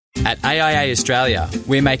At AIA Australia,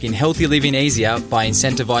 we're making healthy living easier by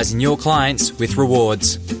incentivising your clients with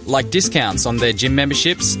rewards, like discounts on their gym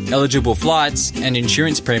memberships, eligible flights, and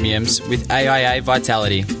insurance premiums with AIA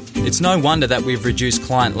Vitality. It's no wonder that we've reduced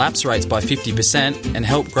client lapse rates by 50% and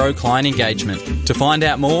helped grow client engagement. To find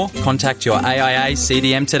out more, contact your AIA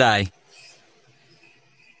CDM today.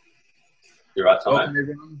 You're right, Tom. Welcome,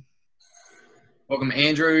 everyone. Welcome,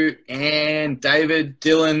 Andrew and David,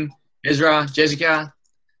 Dylan, Ezra, Jessica.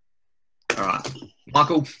 All right,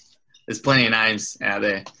 Michael. There's plenty of names out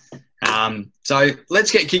there. So let's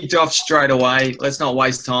get kicked off straight away. Let's not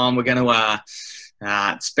waste time. We're going to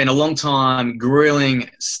spend a long time grilling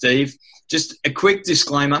Steve. Just a quick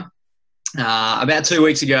disclaimer. About 2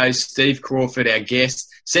 weeks ago, Steve Crawford, our guest,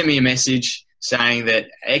 sent me a message saying that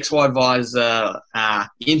XY Advisor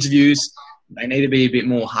interviews, they need to be a bit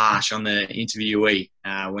more harsh on the interviewee.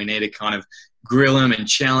 We need to kind of grill them and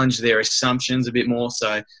challenge their assumptions a bit more.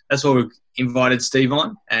 So that's what we've invited Steve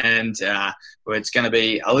on. And it's going to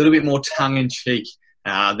be a little bit more tongue-in-cheek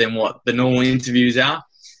than what the normal interviews are.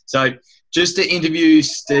 So just to interview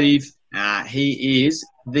Steve, he is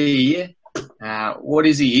what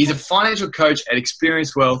is he? He's a financial coach at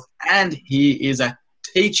Experience Wealth, and he is a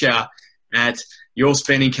teacher at Your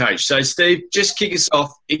Spending Coach. So, Steve, just kick us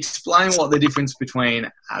off. Explain what the difference between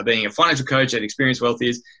being a financial coach at Experience Wealth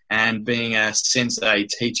is and being a sensei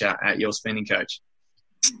teacher at Your Spending Coach.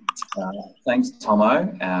 Thanks,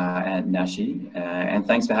 Tomo and Nashi, and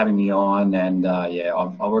thanks for having me on. And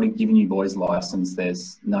I've already given you boys license.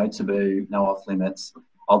 There's no taboo, no off limits.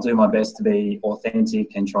 I'll do my best to be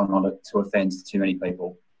authentic and try not to offend too many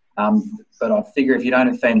people. But I figure if you don't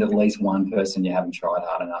offend at least one person, you haven't tried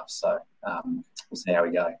hard enough. So we'll see how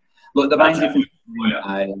we go. Look, the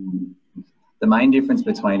main difference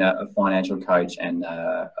between a financial coach and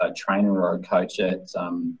a trainer or a coach at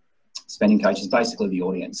Spending Coach is basically the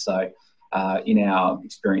audience. So in our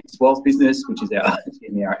Experience Wealth business, which is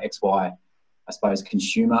in our XY, I suppose,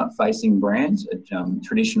 consumer-facing brand, a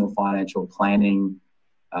traditional financial planning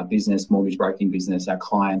business, mortgage broking business, our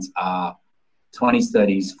clients are 20s,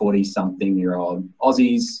 30s, 40-something-year-old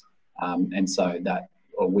Aussies, and so that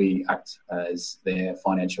we act as their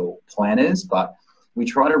financial planners, but we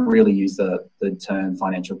try to really use the term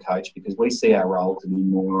financial coach because we see our role to be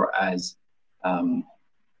more as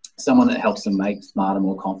someone that helps them make smarter,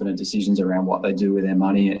 more confident decisions around what they do with their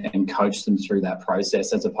money and coach them through that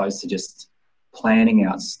process, as opposed to just planning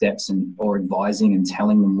out steps or advising and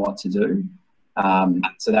telling them what to do.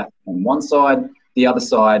 So that's on one side. The other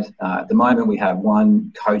side, at the moment, we have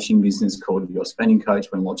one coaching business called Your Spending Coach.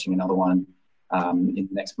 We're launching another one in the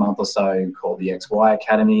next month or so called the XY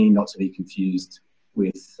Academy, not to be confused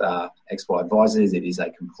with XY Advisors. It is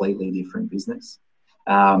a completely different business.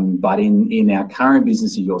 But in our current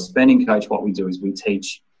business of Your Spending Coach, what we do is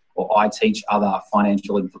I teach other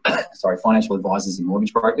financial advisors and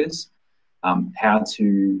mortgage brokers how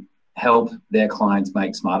to help their clients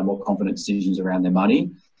make smarter, more confident decisions around their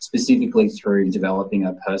money, specifically through developing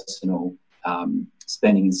a personal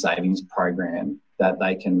spending and savings program that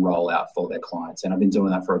they can roll out for their clients. And I've been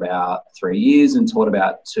doing that for about 3 years and taught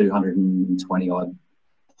about 220 odd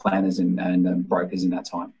planners and brokers in that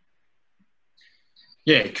time.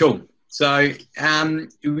 Yeah, cool. So,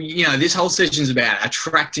 this whole session is about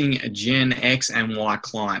attracting a Gen X and Y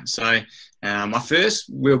client. So my first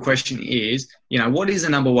real question is, what is the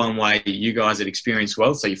number one way you guys at Experience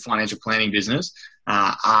Wealth, so your financial planning business,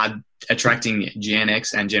 are attracting Gen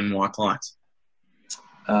X and Gen Y clients?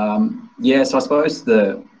 So I suppose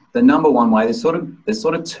the number one way, there's sort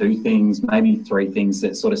of two things, maybe three things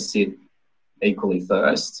that sort of sit equally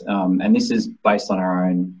first. And this is based on our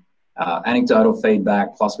own anecdotal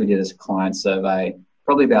feedback, plus we did a client survey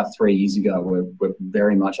probably about 3 years ago. We're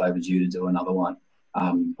very much overdue to do another one,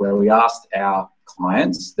 where we asked our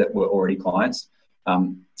clients that were already clients,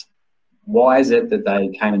 why is it that they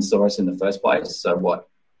came and saw us in the first place? So what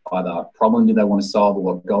either problem did they want to solve or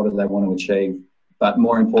what goal did they want to achieve? But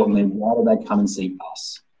more importantly, why do they come and see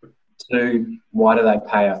us? 2, why do they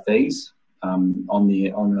pay our fees on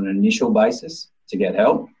an initial basis to get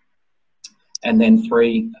help? And then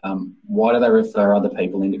 3, why do they refer other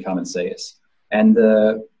people in to come and see us? And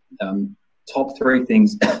the top 3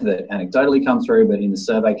 things that anecdotally come through, but in the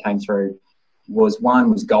survey came through, was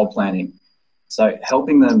goal planning. So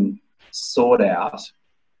helping them sort out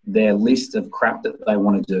their list of crap that they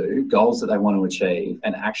want to do, goals that they want to achieve,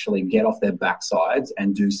 and actually get off their backsides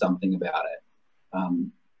and do something about it.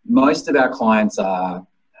 Most of our clients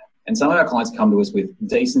and some of our clients come to us with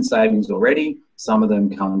decent savings already. Some of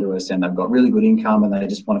them come to us and they've got really good income and they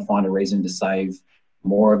just want to find a reason to save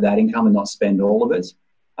more of that income and not spend all of it.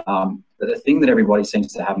 But the thing that everybody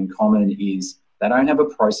seems to have in common is they don't have a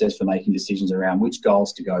process for making decisions around which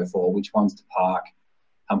goals to go for, which ones to park.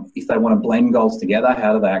 If they want to blend goals together,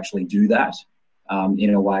 how do they actually do that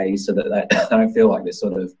in a way so that they don't feel like they're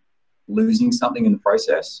sort of losing something in the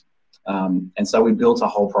process? And so we built a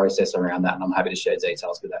whole process around that, and I'm happy to share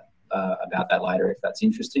details with that about that later if that's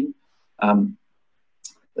interesting.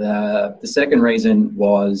 The second reason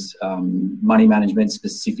was money management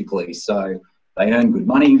specifically. So they earn good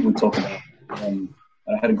money. We talk about.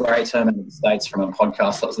 I had a great term in the States from a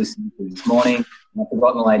podcast I was listening to this morning. I've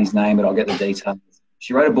forgotten the lady's name, but I'll get the details.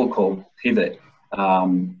 She wrote a book called Pivot,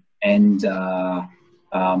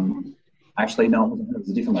 actually, no, it was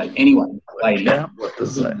a different lady. Anyway, lady. Yeah, what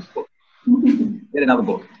does it? Get another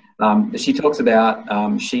book. She talks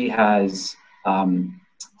about she has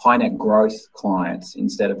high net growth clients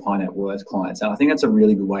instead of high net worth clients. And I think that's a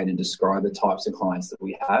really good way to describe the types of clients that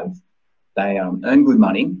we have. They earn good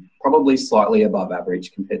money, probably slightly above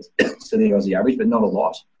average compared to the Aussie average, but not a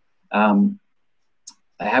lot.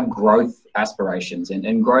 They have growth aspirations,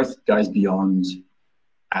 and growth goes beyond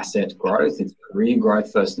asset growth. It's career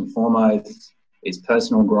growth first and foremost. It's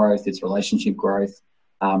personal growth. It's relationship growth.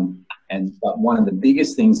 But one of the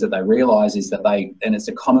biggest things that they realise is that and it's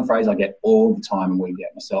a common phrase I get all the time, and we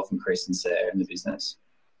get myself and Chris and Sarah in the business.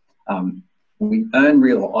 I earn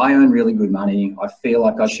really good money. I feel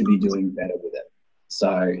like I should be doing better with it.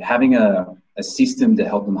 So having a system to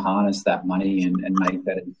help them harness that money and make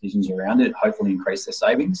better decisions around it, hopefully increase their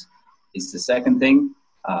savings, is the second thing.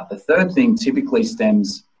 The third thing typically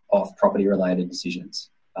stems off property-related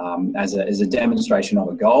decisions as a demonstration of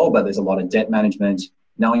a goal, but there's a lot of debt management,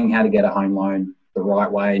 knowing how to get a home loan the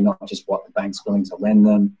right way, not just what the bank's willing to lend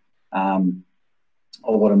them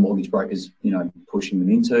or what a mortgage broker's pushing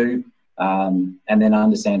them into. And then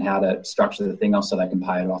understand how to structure the thing off so they can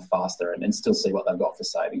pay it off faster and still see what they've got for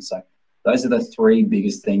savings. So those are the three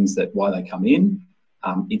biggest things why they come in.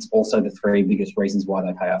 It's also the three biggest reasons why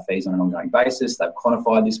they pay our fees on an ongoing basis. They've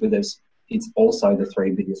quantified this with us. It's also the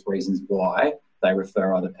three biggest reasons why they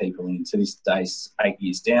refer other people in. To this day, 8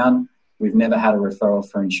 years down, we've never had a referral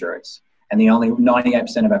for insurance. And the only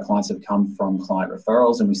 98% of our clients have come from client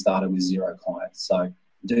referrals, and we started with 0 clients. So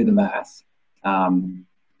do the math.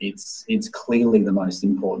 It's clearly the most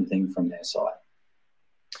important thing from their side.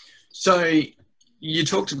 So you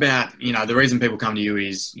talked about, the reason people come to you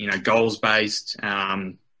is, goals-based.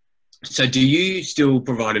 So do you still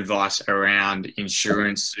provide advice around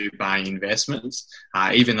insurance, super, investments,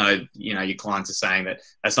 even though, your clients are saying that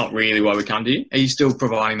that's not really why we come to you? Are you still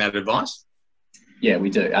providing that advice? Yeah, we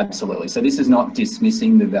do. Absolutely. So this is not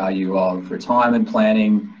dismissing the value of retirement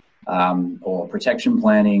planning, or protection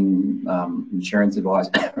planning, insurance advice,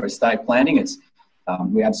 or estate planning.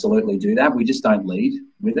 We absolutely do that. We just don't lead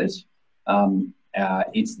with it.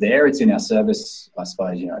 It's there. It's in our service, I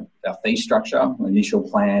suppose, our fee structure, initial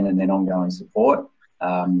plan, and then ongoing support.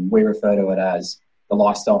 We refer to it as the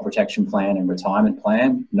lifestyle protection plan and retirement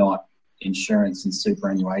plan, not insurance and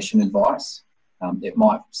superannuation advice. It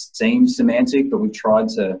might seem semantic, but we've tried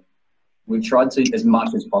to, as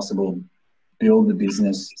much as possible, build the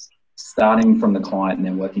business starting from the client and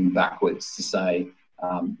then working backwards to say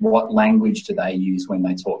what language do they use when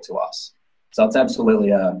they talk to us. So it's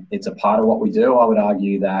absolutely it's a part of what we do. I would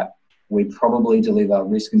argue that we probably deliver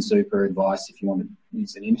risk and super advice, if you want to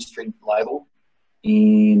use an industry label,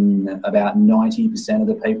 in about 90% of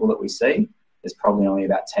the people that we see. There's probably only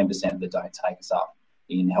about 10% that don't take us up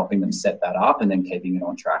in helping them set that up and then keeping it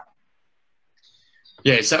on track.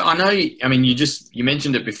 Yeah, so I know, you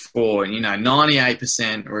mentioned it before,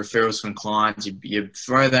 98% referrals from clients, you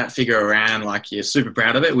throw that figure around like you're super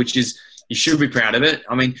proud of it, which is, you should be proud of it.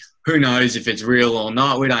 Who knows if it's real or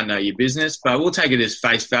not? We don't know your business, but we'll take it as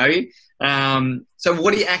face value. So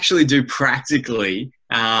what do you actually do practically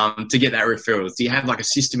to get that referrals? Do you have like a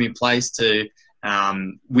system in place to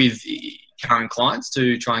with current clients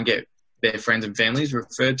to try and get their friends and families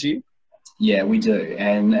referred to you? Yeah, we do.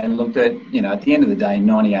 And look, at the end of the day,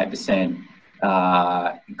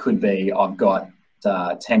 98% could be I've got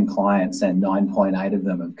 10 clients and 9.8 of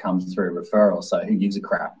them have come through referral. So who gives a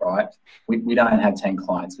crap, right? We don't have 10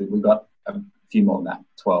 clients. We've got a few more than that,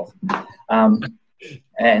 12.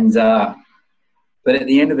 But at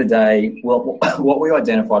the end of the day, what we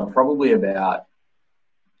identified probably about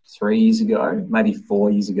 3 years ago, maybe 4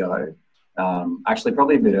 years ago, actually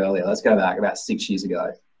probably a bit earlier, let's go back about 6 years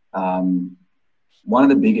ago. One of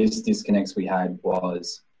the biggest disconnects we had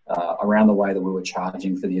was around the way that we were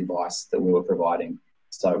charging for the advice that we were providing.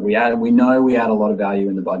 So we know we add a lot of value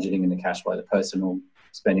in the budgeting and the cash flow, the personal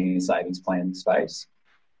spending and savings plan space.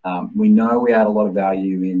 We know we add a lot of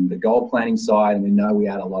value in the goal planning side, and we know we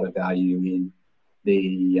add a lot of value in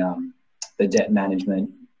the debt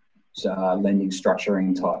management, lending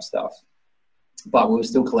structuring type stuff. But we were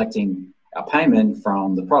still collecting our payment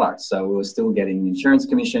from the product. So we were still getting insurance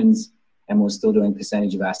commissions, and we were still doing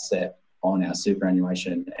percentage of asset on our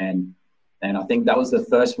superannuation. And I think that was the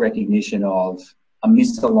first recognition of a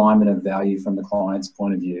misalignment of value from the client's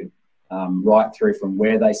point of view, right through from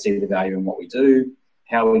where they see the value in what we do,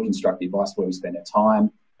 how we construct the advice, where we spend our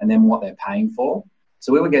time, and then what they're paying for.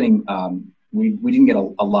 So we were getting, we didn't get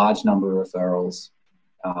a large number of referrals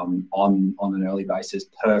on an early basis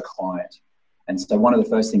per client. And so one of the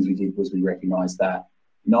first things we did was we recognised that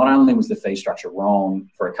not only was the fee structure wrong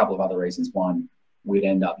for a couple of other reasons. One, we'd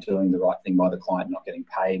end up doing the right thing by the client, not getting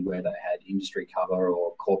paid where they had industry cover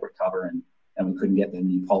or corporate cover, and we couldn't get the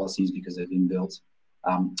new policies because of inbuilt,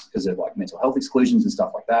 because of like mental health exclusions and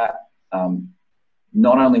stuff like that.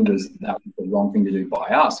 Not only was that the wrong thing to do by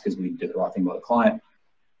us because we did the right thing by the client,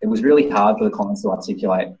 it was really hard for the clients to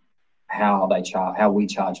articulate how we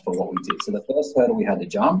charge for what we did. So the first hurdle we had to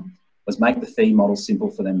jump was make the fee model simple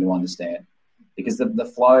for them to understand. Because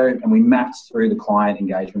the flow, and we mapped through the client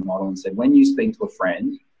engagement model and said, when you speak to a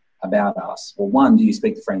friend about us, well, one, do you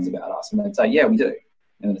speak to friends about us? And they'd say, yeah, we do.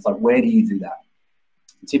 And it's like, where do you do that?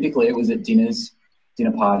 Typically, it was at dinners,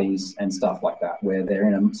 dinner parties and stuff like that, where they're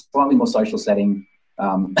in a slightly more social setting,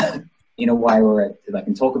 in a way where they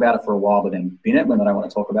can talk about it for a while, but then bin it when they don't want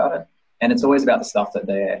to talk about it. And it's always about the stuff that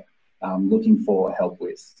they're looking for help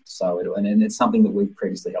with. So, and it's something that we've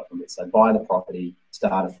previously helped them with. So buy the property,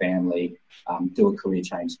 start a family, do a career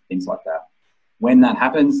change, things like that. When that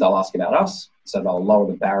happens, they'll ask about us. So they'll lower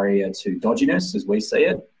the barrier to dodginess as we see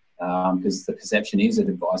it, because the perception is that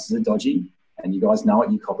advisors are dodgy, and you guys know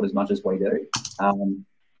it, you cop it as much as we do.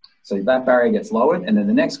 So that barrier gets lowered. And then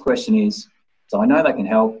the next question is, so I know they can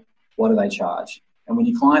help, what do they charge? And when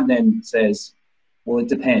your client then says, well, it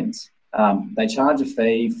depends. They charge a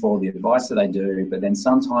fee for the advice that they do, but then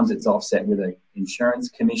sometimes it's offset with an insurance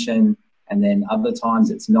commission, and then other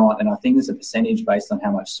times it's not. And I think there's a percentage based on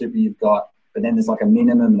how much super you've got, but then there's like a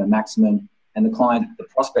minimum and a maximum, and the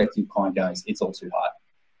prospective client goes, it's all too hard.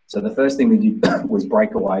 So the first thing we did was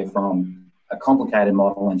break away from a complicated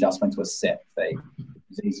model and just went to a set fee. It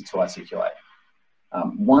was easy to articulate.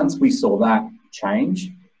 Once we saw that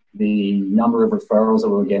change, the number of referrals that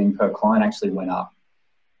we were getting per client actually went up.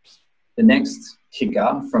 The next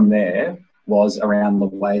kicker from there was around the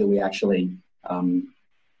way that we actually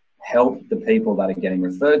help the people that are getting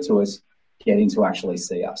referred to us get in to actually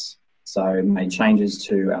see us. So made changes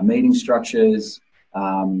to our meeting structures,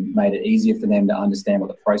 made it easier for them to understand what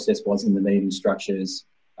the process was in the meeting structures,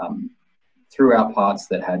 threw out parts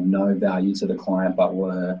that had no value to the client but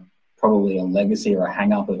were probably a legacy or a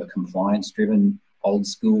hang-up of a compliance-driven,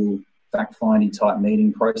 old-school, fact-finding type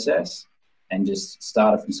meeting process, and just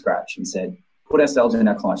started from scratch and said, put ourselves in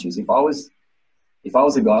our client's shoes. If I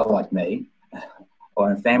was a guy like me,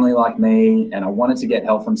 or a family like me, and I wanted to get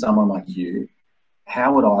help from someone like you,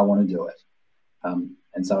 how would I want to do it?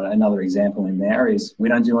 And so another example in there is we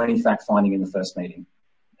don't do any fact-finding in the first meeting.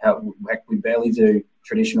 We barely do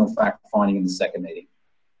traditional fact-finding in the second meeting.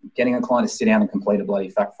 Getting a client to sit down and complete a bloody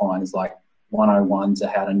fact-find is like 101 to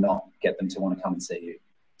how to not get them to want to come and see you.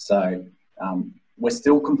 So we're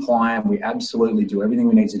still compliant. We absolutely do everything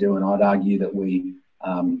we need to do, and I'd argue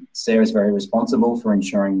that Sarah's very responsible for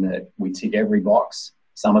ensuring that we tick every box.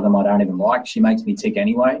 Some of them I don't even like. She makes me tick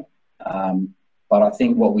anyway. But I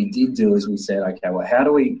think what we did do is we said, okay, well,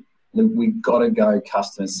 we've got to go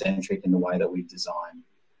customer-centric in the way that we design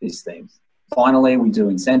these things. Finally, we do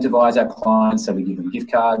incentivize our clients, so we give them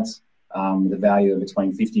gift cards with a value of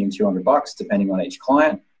between $50 and $200, depending on each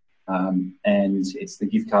client. And it's the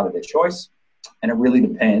gift card of their choice. And it really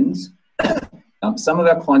depends. Some of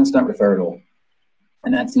our clients don't refer at all.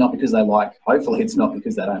 And that's not because hopefully it's not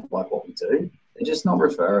because they don't like what we do. They're just not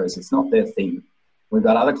referrers. It's not their thing. We've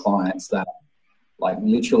got other clients that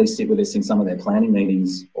literally sit with us in some of their planning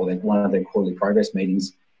meetings or one of their quarterly progress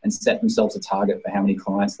meetings and set themselves a target for how many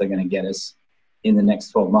clients they're going to get us in the next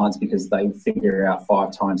 12 months because they figure out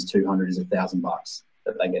 5 times 200 is $1,000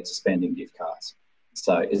 that they get to spend in gift cards.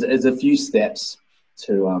 So there's a few steps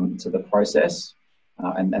to the process,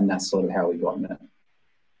 and that's sort of how we got in it.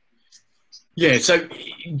 Yeah, so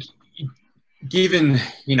given,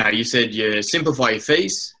 you said you simplify your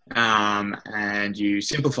fees and you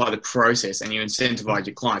simplify the process and you incentivize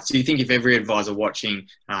your clients. Do you think if every advisor watching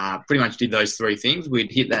pretty much did those 3 things,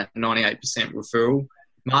 we'd hit that 98% referral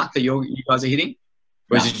mark that you guys are hitting?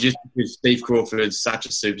 Or is it just because Steve Crawford is such a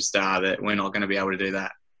superstar that we're not going to be able to do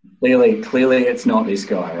that? Clearly it's not this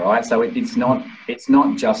guy, right? So it's not it's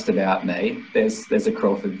not just about me. There's a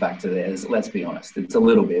Crawford factor there. Let's be honest. It's a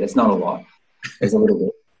little bit. It's not a lot. There's a little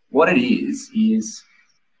bit. What it is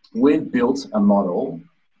we've built a model.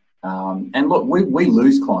 And look, we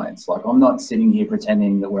lose clients. Like, I'm not sitting here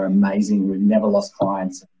pretending that we're amazing. We've never lost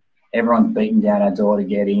clients. Everyone's beating down our door to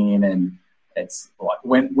get in, and it's like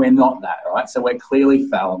we're not that, right? So we're clearly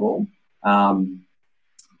fallible.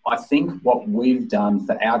 I think what we've done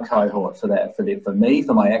for our cohort, for me,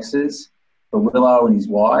 for my exes, for Willow and his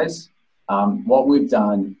wives, what we've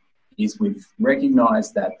done is we've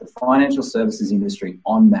recognised that the financial services industry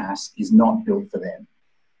en masse is not built for them.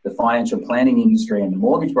 The financial planning industry and the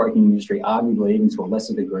mortgage broking industry, arguably even to a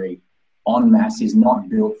lesser degree, en masse is not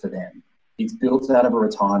built for them. It's built out of a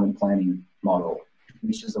retirement planning model,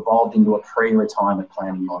 which has evolved into a pre-retirement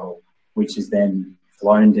planning model, which is then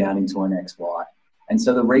flown down into an XY. And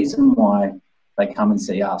so the reason why they come and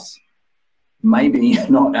see us, maybe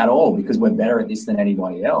not at all because we're better at this than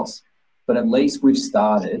anybody else, but at least we've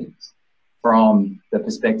started from the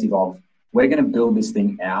perspective of we're going to build this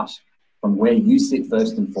thing out from where you sit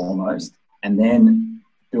first and foremost, and then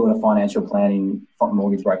build a financial planning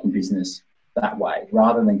mortgage broking business that way,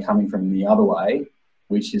 rather than coming from the other way,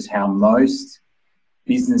 which is how most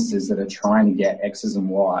businesses that are trying to get X's and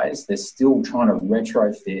Y's, they're still trying to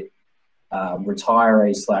retrofit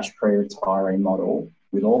retiree / pre-retiree model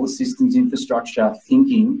with all the systems, infrastructure,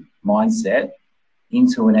 thinking, mindset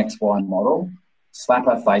into an XY model, slap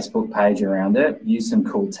a Facebook page around it, use some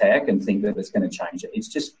cool tech and think that it's going to change it. It's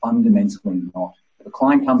just fundamentally not. The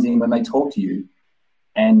client comes in when they talk to you,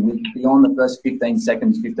 and beyond the first 15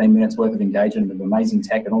 seconds, 15 minutes worth of engagement of amazing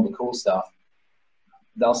tech and all the cool stuff,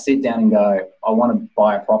 they'll sit down and go, I want to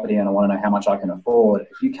buy a property and I want to know how much I can afford.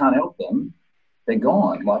 If you can't help them, they're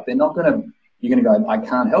gone. Like, they're not going to, you're going to go, I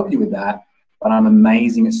can't help you with that, but I'm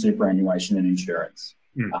amazing at superannuation and insurance.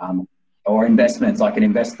 Or investments. I can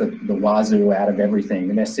invest the wazoo out of everything.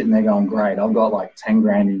 And they're sitting there going, great, I've got like 10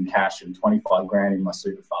 grand in cash and 25 grand in my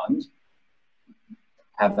super fund.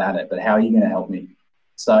 Have at it. But how are you going to help me?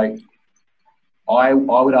 So I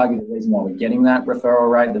would argue the reason why we're getting that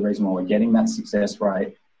referral rate, the reason why we're getting that success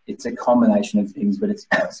rate, it's a combination of things, but it's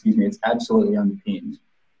absolutely underpinned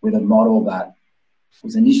with a model that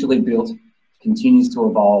was initially built, continues to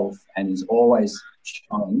evolve, and is always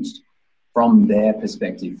challenged from their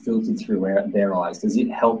perspective, filtered through their eyes. Does it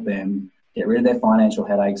help them get rid of their financial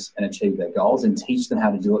headaches and achieve their goals, and teach them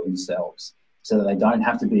how to do it themselves so that they don't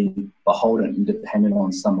have to be beholden and dependent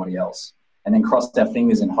on somebody else? And then cross our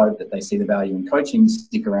fingers and hope that they see the value in coaching,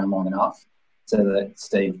 stick around long enough so that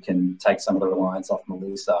Steve can take some of the reliance off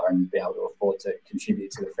Melissa and be able to afford to contribute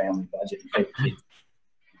to the family budget and keep the kids.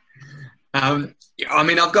 I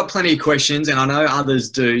mean, I've got plenty of questions, and I know others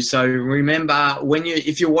do. So remember,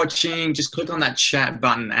 if you're watching, just click on that chat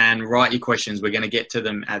button and write your questions. We're going to get to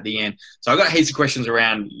them at the end. So I've got heaps of questions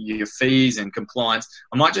around your fees and compliance.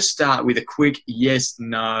 I might just start with a quick yes,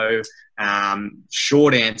 no,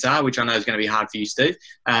 short answer, which I know is going to be hard for you, Steve.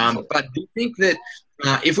 But do you think that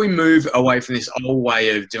if we move away from this old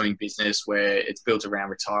way of doing business where it's built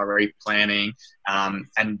around retiree planning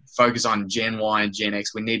and focus on Gen Y and Gen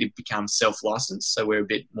X, we need to become self-licensed so we're a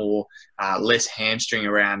bit more less hamstring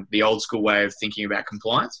around the old school way of thinking about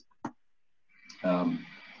compliance?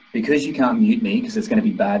 Because you can't mute me because it's going to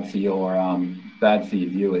be bad for your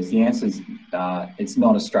viewers, the answer is it's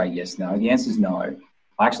not a straight yes, no. The answer is no.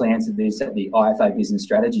 I actually answered this at the IFA Business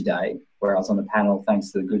Strategy Day, where I was on the panel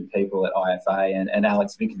thanks to the good people at IFA and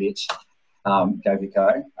Alex Vikovich, go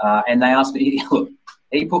Vico. And they asked me, look,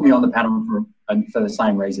 he put me on the panel for the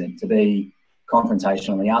same reason, to be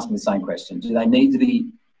confrontational. He asked me the same question. Do they need to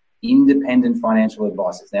be independent financial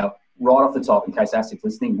advisors? Now, right off the top, in case ASIC's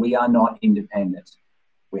listening, we are not independent.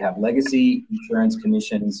 We have legacy insurance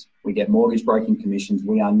commissions. We get mortgage broking commissions.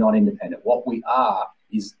 We are not independent. What we are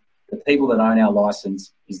is the people that own our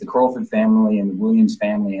license is the Crawford family and the Williams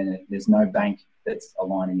family, and there's no bank that's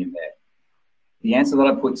aligning in there. The answer that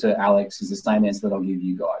I put to Alex is the same answer that I'll give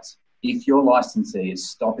you guys. If your licensee is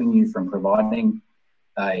stopping you from providing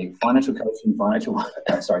a financial coaching, financial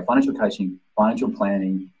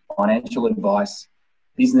planning, financial advice,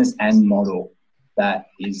 business and model that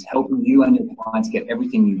is helping you and your clients get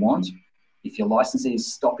everything you want, if your licensee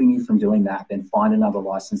is stopping you from doing that, then find another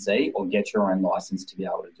licensee or get your own license to be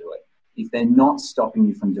able to do it. If they're not stopping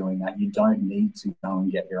you from doing that, you don't need to go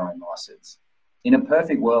and get your own license. In a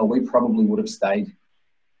perfect world, we probably would have stayed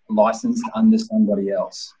licensed under somebody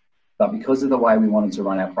else. But because of the way we wanted to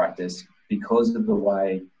run our practice, because of the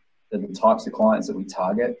way that the types of clients that we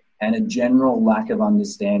target, and a general lack of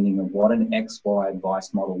understanding of what an XY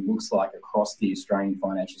advice model looks like across the Australian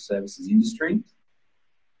financial services industry,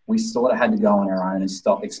 we sort of had to go on our own and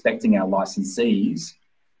stop expecting our licensees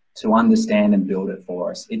to understand and build it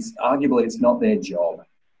for us. It's arguably, it's not their job.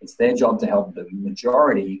 It's their job to help the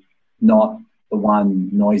majority, not the one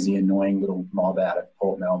noisy, annoying little mob out of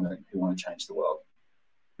Port Melbourne who want to change the world.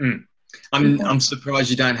 I'm surprised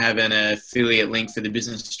you don't have an affiliate link for the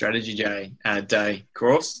business strategy day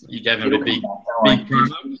course. You gave them a big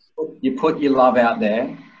promo. You put your love out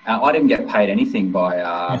there. I didn't get paid anything by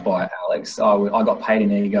Alex. I got paid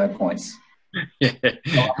in ego points. Yeah,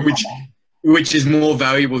 which is more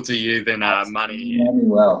valuable to you than money. You know me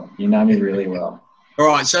well. You know me really well. All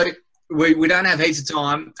right, so we don't have heaps of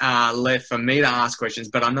time left for me to ask questions,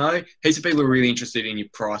 but I know heaps of people are really interested in your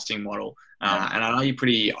pricing model, and I know you're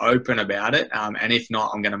pretty open about it. And if not,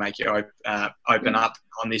 I'm going to make you open up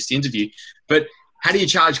on this interview. But how do you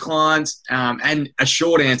charge clients? And a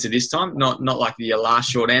short answer this time, not like your last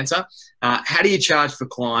short answer. How do you charge for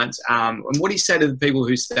clients? And what do you say to the people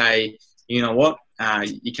who say, you know what,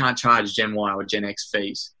 you can't charge Gen Y or Gen X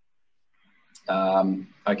fees?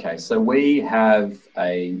 Okay, so we have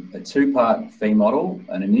a two-part fee model,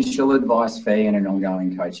 an initial advice fee and an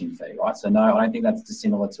ongoing coaching fee, right? So no, I don't think that's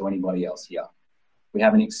dissimilar to anybody else here. We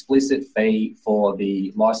have an explicit fee for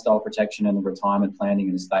the lifestyle protection and the retirement planning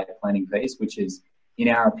and estate planning piece, which is, in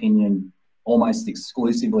our opinion, almost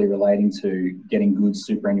exclusively relating to getting good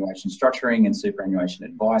superannuation structuring and superannuation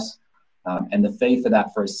advice. And the fee for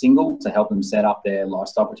that for a single to help them set up their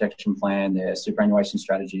lifestyle protection plan, their superannuation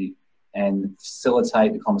strategy, and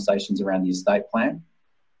facilitate the conversations around the estate plan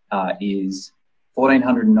is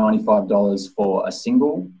 $1,495 for a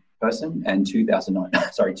single person and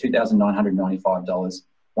 $2,995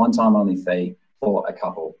 one-time only fee for a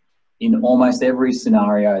couple. In almost every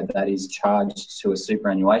scenario, that is charged to a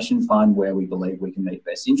superannuation fund where we believe we can meet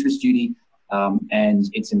best interest duty, and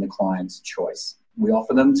it's in the client's choice. We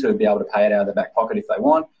offer them to be able to pay it out of their back pocket if they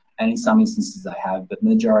want, and in some instances they have, but the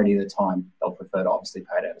majority of the time they'll prefer to obviously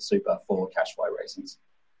pay it out of super for cash flow reasons.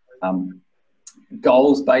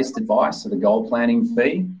 Goals-based advice, so the goal planning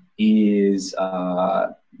fee is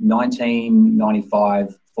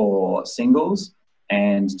 $1,995 for singles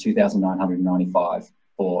and $2,995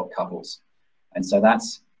 for couples. And so that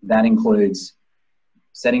includes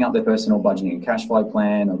setting up their personal budgeting and cash flow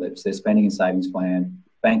plan, or their spending and savings plan,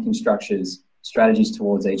 banking structures, strategies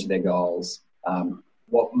towards each of their goals,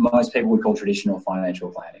 what most people would call traditional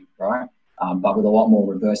financial planning, right? But with a lot more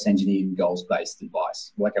reverse engineered goals-based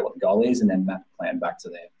advice. Work out what the goal is and then map the plan back to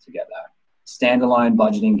there to get that. Standalone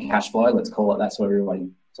budgeting cash flow, let's call it, that's where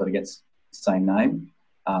everybody sort of gets the same name.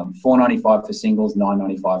 $495 for singles,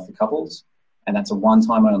 $995 for couples. And that's a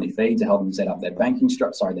one-time only fee to help them set up their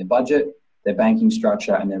their budget, their banking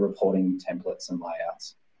structure, and their reporting templates and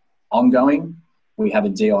layouts. Ongoing, we have a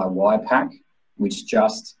DIY pack, which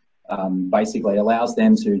just basically allows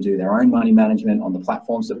them to do their own money management on the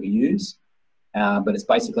platforms that we use. But it's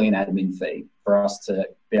basically an admin fee for us to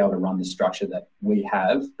be able to run the structure that we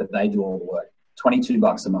have, but they do all the work.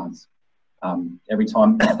 $22 a month. Every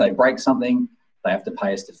time they break something, they have to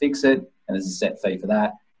pay us to fix it, and there's a set fee for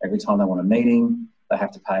that. Every time they want a meeting, they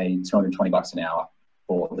have to pay $220 an hour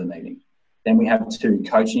for the meeting. Then we have 2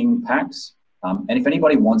 coaching packs. And if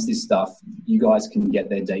anybody wants this stuff, you guys can get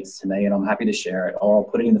their deets to me and I'm happy to share it, or I'll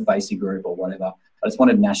put it in the Facey group or whatever. I just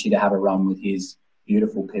wanted Nashy to have a run with his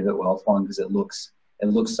beautiful Pivot Wealth one because it looks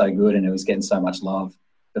so good and it was getting so much love.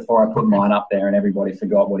 Before I put mine up there and everybody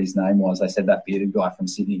forgot what his name was, they said that bearded guy from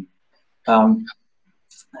Sydney.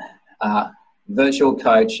 Virtual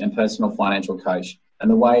coach and personal financial coach. And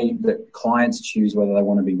the way that clients choose whether they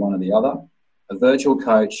want to be one or the other, a virtual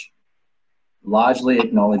coach largely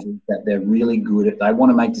acknowledges that they're really good at, they want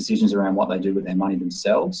to make decisions around what they do with their money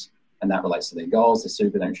themselves, and that relates to their goals, their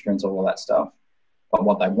super, their insurance, all of that stuff. But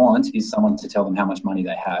what they want is someone to tell them how much money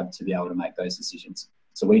they have to be able to make those decisions.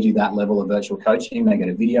 So we do that level of virtual coaching. They get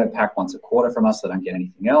a video pack once a quarter from us. They don't get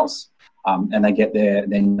anything else. And they get their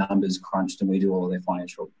numbers crunched, and we do all of their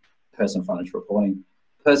personal financial reporting.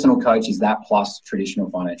 Personal coach is that plus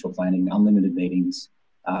traditional financial planning, unlimited meetings,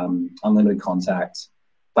 unlimited contact,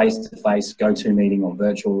 face-to-face go-to meeting or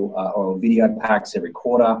virtual or video packs every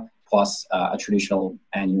quarter, plus a traditional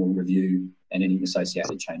annual review and any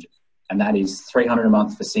associated changes. And that is $300 a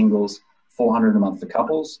month for singles, $400 a month for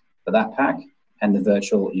couples for that pack, and the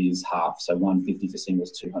virtual is half, so $150 for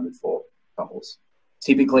singles, $200 for couples.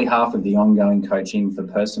 Typically half of the ongoing coaching for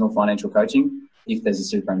personal financial coaching, if there's a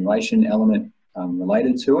superannuation element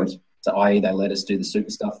related to it, so i.e. they let us do the super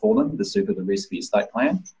stuff for them, the super, the risk, the estate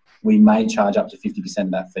plan, we may charge up to 50%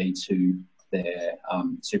 of that fee to their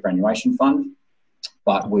superannuation fund,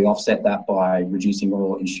 but we offset that by reducing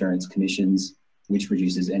all insurance commissions which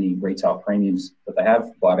reduces any retail premiums that they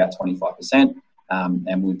have by about 25%.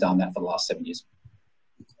 And we've done that for the last 7 years.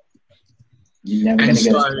 You're never going to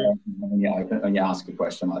get a when you ask a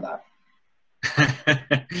question like that.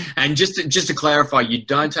 And just to clarify, you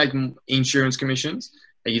don't take insurance commissions,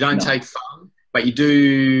 you don't take fund, but you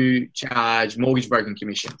do charge mortgage broking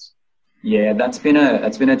commissions. Yeah, that's been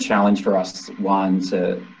a challenge for us, one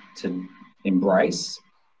to embrace,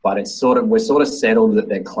 but we're sort of settled that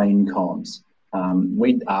they're clean comms.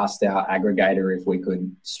 We asked our aggregator if we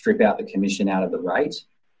could strip out the commission out of the rate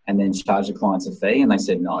and then charge the clients a fee, and they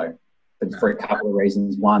said no. But for a couple of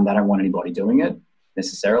reasons. One, they don't want anybody doing it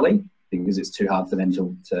necessarily because it's too hard for them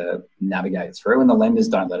to navigate through, and the lenders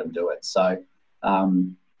don't let them do it. So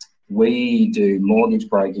we do mortgage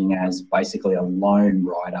broking as basically a loan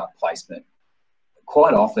write-up placement.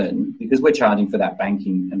 Quite often, because we're charging for that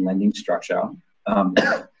banking and lending structure,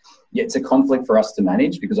 it's a conflict for us to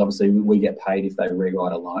manage because obviously we get paid if they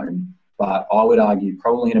rewrite a loan. But I would argue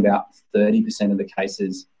probably in about 30% of the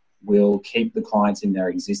cases, we'll keep the clients in their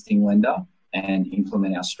existing lender and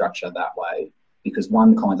implement our structure that way because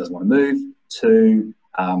one, the client doesn't want to move. Two,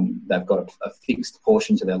 they've got a fixed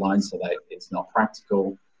portion to their loan so that it's not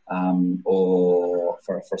practical or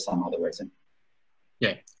for some other reason.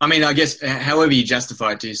 Yeah. I mean, I guess however you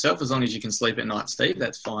justify it to yourself, as long as you can sleep at night, Steve,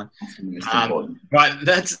 that's fine. Right,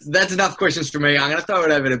 that's enough questions for me. I'm going to throw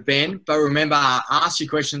it over to Ben. But remember, ask your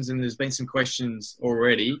questions, and there's been some questions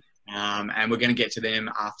already. And we're going to get to them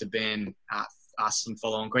after Ben asks some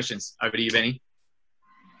follow-on questions. Over to you, Benny.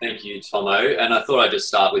 Thank you, Tomo. And I thought I'd just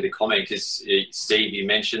start with a comment because, Steve, you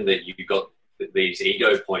mentioned that you got these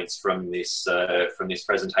ego points from this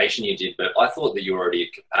presentation you did, but I thought that you were already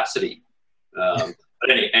at capacity. But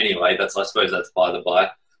anyway, I suppose that's by the by.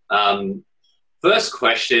 First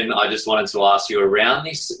question I just wanted to ask you around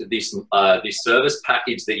this service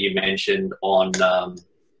package that you mentioned on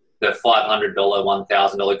the $500,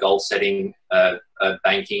 $1,000 goal setting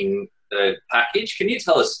banking package. Can you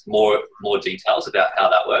tell us more details about how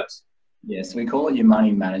that works? Yeah, so we call it your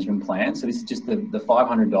money management plan. So this is just the $500,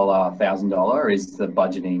 $1,000 is the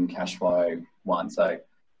budgeting cash flow one. So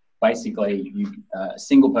basically, a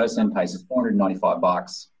single person pays us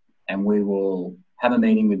 $495, and we will have a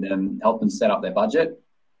meeting with them, help them set up their budget,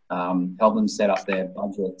 help them set up their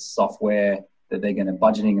budget software that they're going to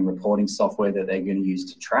budgeting and reporting software that they're going to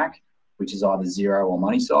use to track, which is either Xero or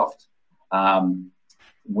MoneySoft.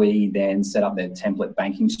 We then set up their template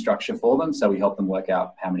banking structure for them. So we help them work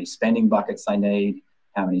out how many spending buckets they need,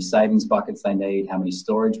 how many savings buckets they need, how many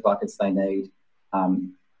storage buckets they need.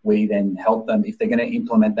 We then help them if they're going to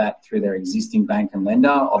implement that through their existing bank and lender.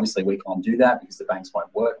 Obviously, we can't do that because the banks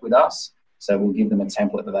won't work with us. So we'll give them a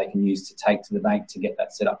template that they can use to take to the bank to get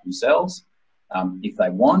that set up themselves. If they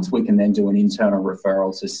want, we can then do an internal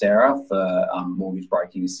referral to Sarah for mortgage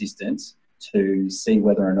broking assistance to see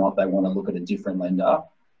whether or not they want to look at a different lender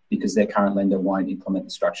because their current lender won't implement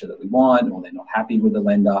the structure that we want or they're not happy with the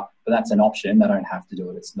lender. But that's an option. They don't have to do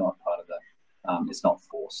it. It's not part of the, it's not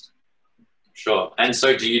forced. Sure. And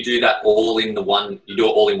so do you do that all in you do it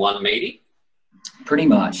all in one meeting? Pretty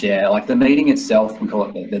much, yeah. Like the meeting itself, we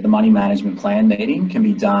call it the money management plan meeting, can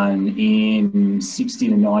be done in 60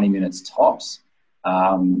 to 90 minutes tops.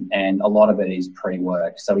 And a lot of it is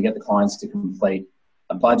pre-work. So we get the clients to complete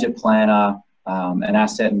a budget planner, an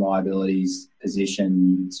asset and liabilities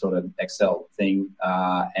position sort of Excel thing,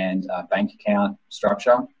 and a bank account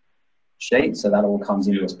structure sheet. So that all comes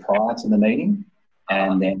into us prior to the meeting.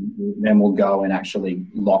 And then we'll go and actually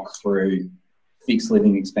lock through fixed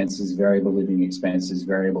living expenses, variable living expenses,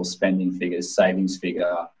 variable spending figures, savings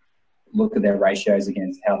figure, look at their ratios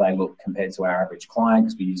against how they look compared to our average client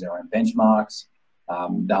because we use our own benchmarks.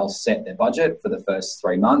 They'll set their budget for the first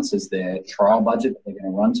 3 months as their trial budget that they're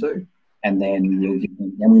going to run to. And then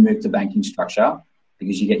we move to banking structure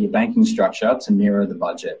because you get your banking structure to mirror the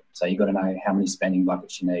budget. So you've got to know how many spending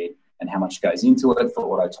buckets you need and how much goes into it for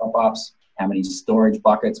auto top-ups, how many storage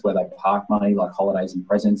buckets where they park money like holidays and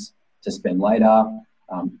presents to spend later.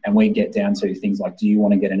 And we get down to things like, do you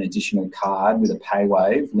want to get an additional card with a pay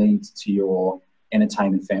wave linked to your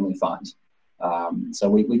entertainment family fund? So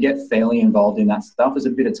we get fairly involved in that stuff. There's a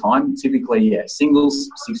bit of time. Typically, yeah, singles,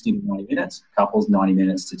 60 to 90 minutes, couples, 90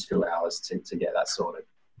 minutes to 2 hours to get that sorted.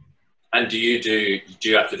 And do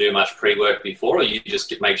you have to do much pre-work before, or you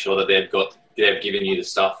just make sure that they've given you the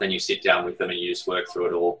stuff, then you sit down with them and you just work through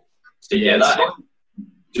it all together?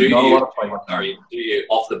 Do you,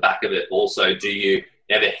 off the back of it also, do you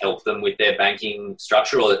ever help them with their banking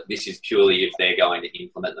structure, or this is purely if they're going to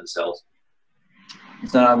implement themselves?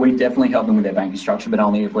 So we definitely help them with their banking structure, but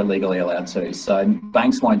only if we're legally allowed to. So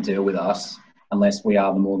banks won't deal with us unless we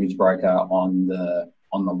are the mortgage broker on the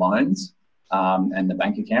loans and the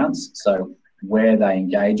bank accounts. So where they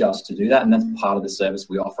engage us to do that, and that's part of the service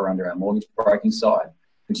we offer under our mortgage broking side,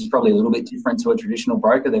 which is probably a little bit different to a traditional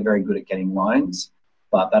broker. They're very good at getting loans,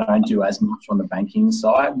 but they don't do as much on the banking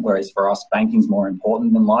side, whereas for us, banking's more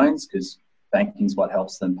important than loans because banking's what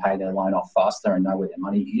helps them pay their loan off faster and know where their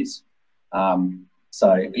money is.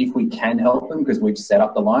 So if we can help them because we've set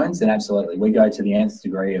up the loans, then absolutely. We go to the nth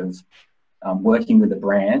degree of working with the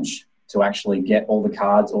branch to actually get all the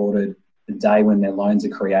cards ordered the day when their loans are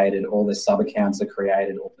created, all their sub-accounts are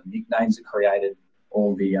created, all the nicknames are created,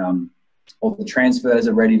 all the transfers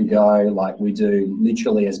are ready to go. Like, we do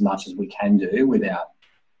literally as much as we can do without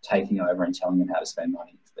taking over and telling them how to spend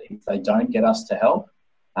money. If they don't get us to help,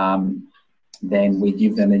 then we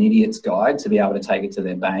give them an idiot's guide to be able to take it to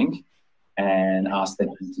their bank and ask them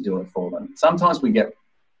to do it for them. Sometimes we get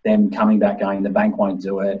them coming back going, the bank won't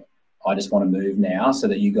do it. I just want to move now so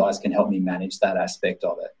that you guys can help me manage that aspect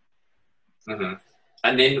of it. Mm-hmm.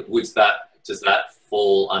 And then does that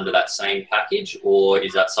fall under that same package, or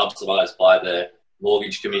is that subsidised by the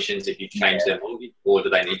mortgage commissions if you change their mortgage, or do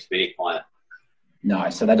they need to be a client? No,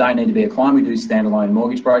 so they don't need to be a client. We do standalone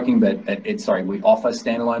mortgage broking, but we offer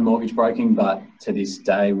standalone mortgage broking, but to this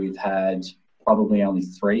day we've had probably only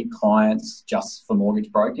 3 clients just for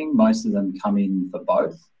mortgage broking. Most of them come in for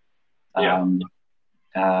both. Yeah.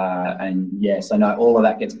 So no, all of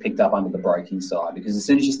that gets picked up under the broking side, because as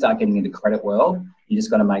soon as you start getting into credit world, you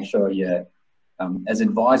just got to make sure you're, as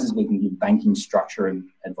advisors, we can give banking structure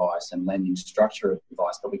advice and lending structure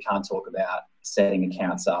advice, but we can't talk about setting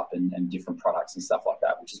accounts up and different products and stuff like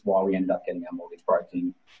that, which is why we ended up getting our mortgage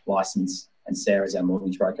broking license and Sarah's our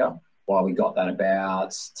mortgage broker, why we got that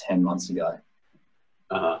about 10 months ago.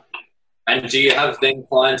 Uh-huh. And do you have then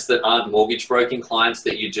clients that aren't mortgage broking clients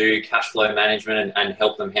that you do cash flow management and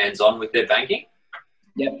help them hands-on with their banking?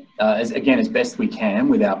 Yep. As best we can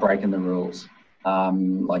without breaking the rules.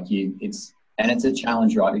 It's a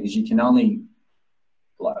challenge, right? Because you can only,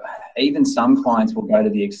 even some clients will go to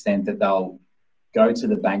the extent that they'll go to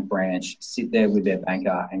the bank branch, sit there with their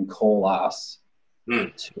banker and call us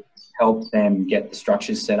to help them get the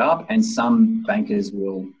structures set up. And some bankers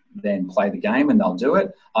will then play the game and they'll do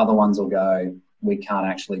it. Other ones will go, we can't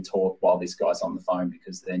actually talk while this guy's on the phone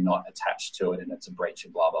because they're not attached to it and it's a breach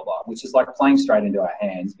of blah, blah, blah, which is like playing straight into our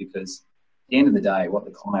hands, because at the end of the day, what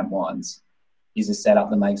the client wants is a setup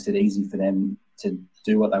that makes it easy for them to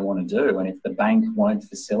do what they want to do. And if the bank won't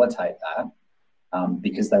facilitate that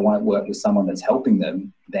because they won't work with someone that's helping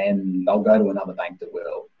them, then they'll go to another bank that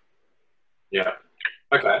will. Yeah.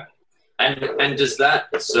 Okay. And does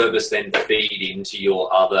that service then feed into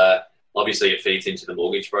your other, obviously it feeds into the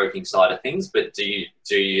mortgage broking side of things, but do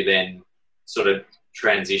you then sort of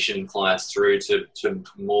transition clients through to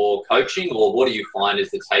more coaching, or what do you find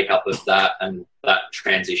is the take up of that and that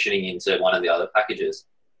transitioning into one of the other packages?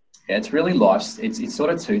 Yeah, it's really it's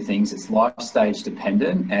sort of 2 things. It's life stage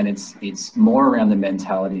dependent, and it's more around the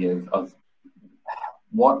mentality of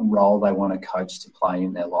what role they want a coach to play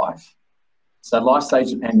in their life. So life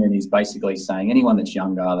stage dependent is basically saying anyone that's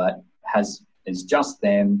younger that is just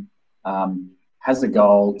them, has a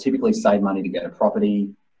goal, typically save money to get a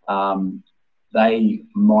property. They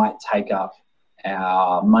might take up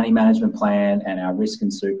our money management plan and our risk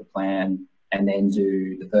and super plan, and then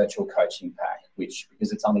do the virtual coaching pack, which,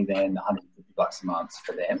 because it's only then $150 a month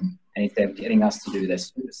for them. And if they're getting us to do their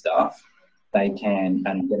super stuff, they can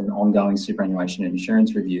get an ongoing superannuation and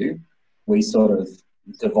insurance review. We sort of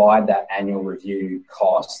divide that annual review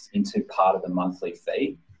cost into part of the monthly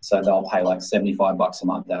fee. So they'll pay like $75 a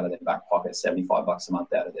month out of their back pocket, $75 a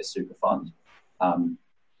month out of their super fund.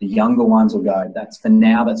 The younger ones will go, that's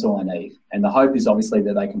all I need. And the hope is obviously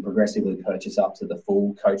that they can progressively purchase up to the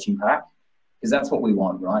full coaching pack, because that's what we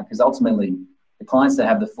want, right? Because ultimately the clients that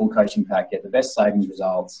have the full coaching pack get the best savings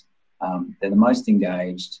results. They're the most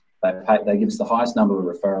engaged. They give us the highest number of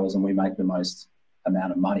referrals, and we make the most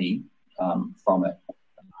amount of money from it.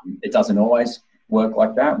 It doesn't always work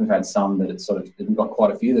like that. We've had some that we've got quite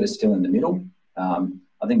a few that are still in the middle. I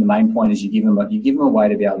think the main point is you give them a way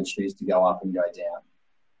to be able to choose to go up and go down.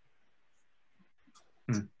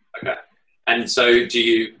 Okay. And so do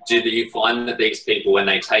you find that these people, when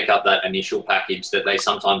they take up that initial package, that they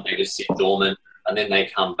just sit dormant and then they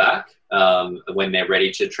come back when they're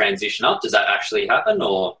ready to transition up? Does that actually happen?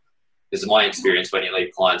 Or is my experience when you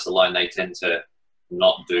leave clients alone, they tend to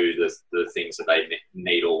not do the things that they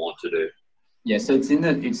need or want to do? Yeah, so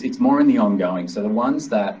it's more in the ongoing. So the ones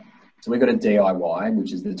so we've got a DIY,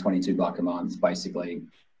 which is the $22 a month. Basically,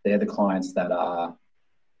 they're the clients that are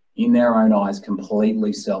in their own eyes,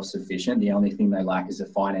 completely self-sufficient. The only thing they lack is a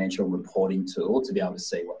financial reporting tool to be able to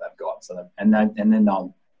see what they've got. And then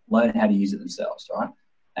they'll learn how to use it themselves, right?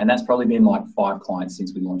 And that's probably been like 5 clients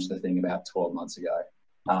since we launched the thing about 12 months ago.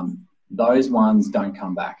 Those ones don't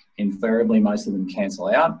come back. Invariably, most of them cancel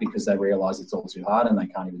out because they realise it's all too hard and they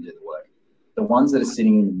can't even do the work. The ones that are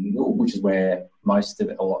sitting in the middle, which is where most of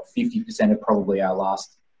it, or 50% of probably our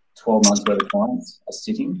last 12 months worth of clients are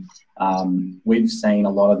sitting, we've seen a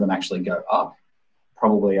lot of them actually go up.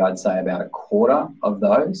 Probably I'd say about a quarter of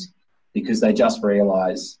those, because they just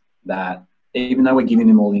realise that even though we're giving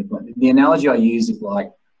them all the analogy I use is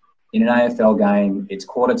like in an AFL game, it's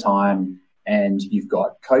quarter time and you've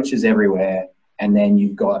got coaches everywhere, and then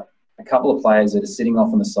you've got a couple of players that are sitting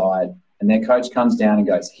off on the side, and their coach comes down and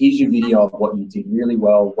goes, here's your video of what you did really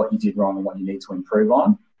well, what you did wrong, and what you need to improve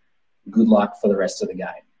on. Good luck for the rest of the game.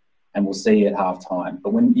 And we'll see you at half time.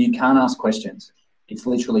 But when you can't ask questions, it's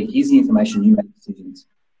literally, here's the information, you make decisions.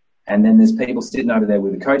 And then there's people sitting over there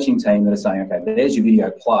with the coaching team that are saying, okay, there's your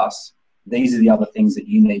video plus these are the other things that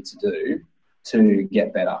you need to do to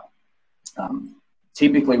get better.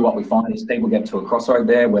 Typically what we find is people get to a crossroad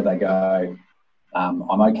there where they go,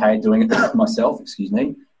 I'm okay doing it myself,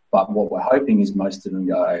 but what we're hoping is most of them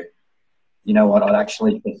go, you know what, I'd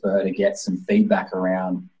actually prefer to get some feedback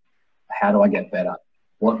around how do I get better?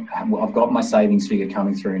 I've got my savings figure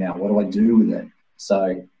coming through now. What do I do with it?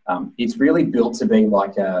 So it's really built to be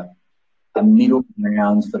like a middle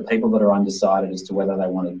ground for people that are undecided as to whether they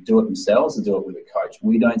want to do it themselves or do it with a coach.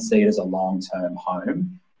 We don't see it as a long-term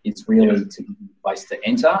home. It's really to give you a place to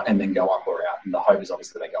enter and then go up or out. And the hope is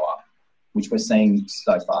obviously they go up, which we're seeing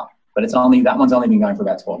so far. But that one's only been going for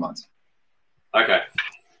about 12 months. Okay.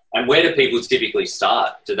 And where do people typically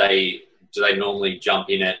start? Do they normally jump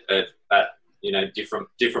in at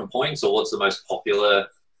different points, or what's the most popular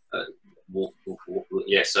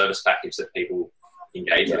service package that people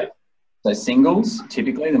engage with? So singles,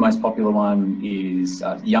 typically the most popular one is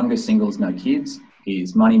younger singles, no kids,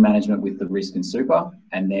 is money management with the risk and super,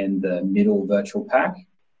 and then the middle virtual pack.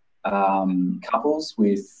 Couples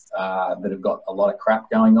with that have got a lot of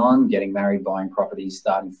crap going on, getting married, buying properties,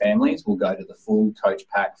 starting families, will go to the full coach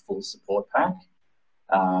pack, full support pack.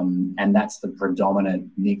 And that's the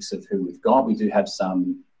predominant mix of who we've got. We do have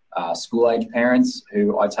some school-age parents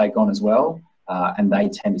who I take on as well, and they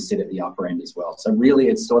tend to sit at the upper end as well. So really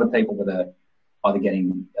it's sort of people that are either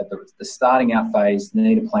getting at the starting out phase, they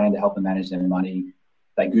need a plan to help them manage their money.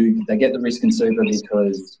 They get the risk and super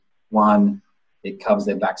because, one, it covers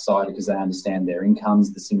their backside because they understand their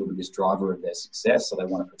income's the single biggest driver of their success, so they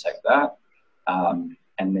want to protect that.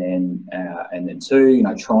 And then two,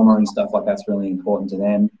 trauma and stuff like that's really important to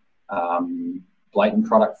them. Blatant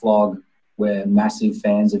product flog. We're massive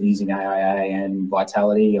fans of using AIA and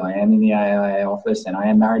Vitality. I am in the AIA office and I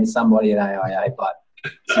am married to somebody at AIA, but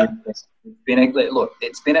it's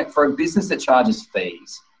been for a business that charges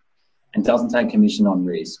fees and doesn't take commission on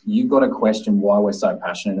risk. You've got to question why we're so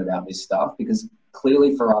passionate about this stuff, because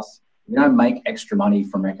clearly for us, we don't make extra money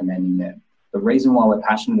from recommending them. The reason why we're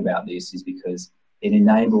passionate about this is because it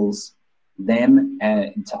enables them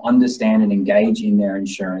to understand and engage in their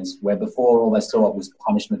insurance, where before all they saw was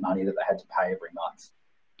punishment money that they had to pay every month.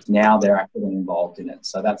 Now they're actively involved in it.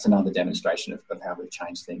 So that's another demonstration of how we've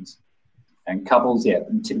changed things. And couples,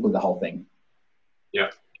 typically the whole thing. Yeah.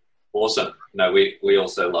 Awesome. No, we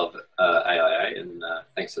also love AIA, and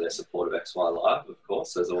thanks for their support of XY Live, of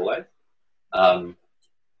course, as always.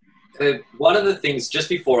 One of the things, just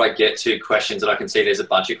before I get to questions, and I can see there's a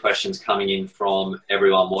bunch of questions coming in from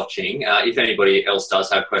everyone watching. If anybody else does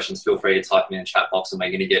have questions, feel free to type them in the chat box and we're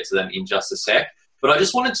going to get to them in just a sec. But I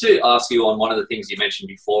just wanted to ask you on one of the things you mentioned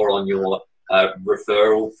before on your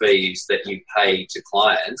referral fees that you pay to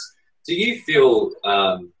clients. Do you feel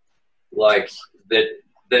like that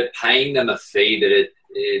paying them a fee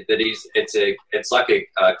it's like a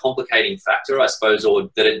complicating factor, I suppose, or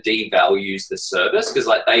that it devalues the service because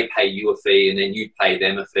like they pay you a fee and then you pay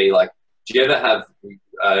them a fee? Like, do you ever have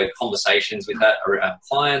conversations with that around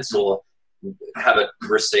clients, or have it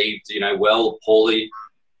received, well, poorly,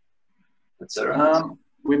 etc.?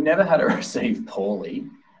 We've never had it received poorly.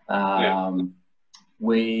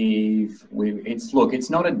 It's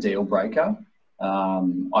not a deal breaker.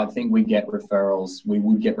 I think we get referrals. We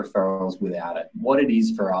would get referrals without it. What it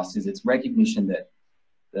is for us is it's recognition that,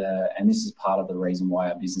 and this is part of the reason why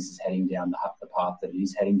our business is heading down the path that it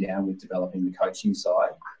is heading down with developing the coaching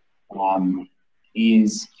side,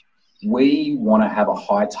 is we want to have a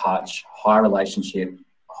high touch, high relationship,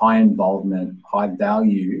 high involvement, high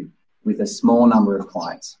value with a small number of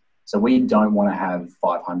clients. So we don't want to have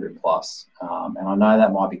 500 plus. And I know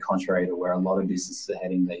that might be contrary to where a lot of businesses are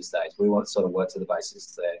heading these days. We want to sort of work to the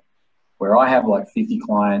basis there, where I have like 50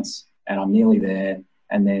 clients and I'm nearly there.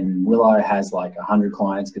 And then Willow has like 100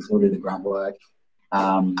 clients because he'll do the grunt work.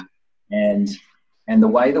 And the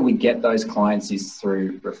way that we get those clients is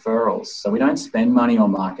through referrals. So we don't spend money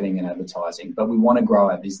on marketing and advertising, but we want to grow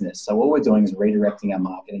our business. So all we're doing is redirecting our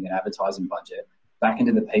marketing and advertising budget back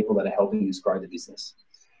into the people that are helping us grow the business.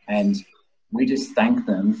 And we just thank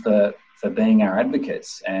them for being our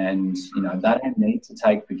advocates. And, you know, they don't need to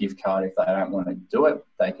take the gift card if they don't want to do it.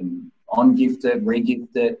 They can on-gift it,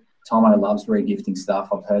 re-gift it. Tomo loves re-gifting stuff.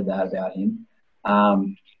 I've heard that about him.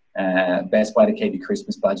 Best way to keep your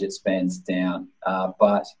Christmas budget spends down.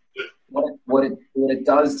 But what it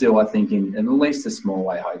does do, I think, in at least a small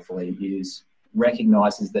way, hopefully, is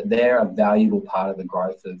recognises that they're a valuable part of the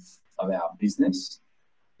growth of our business,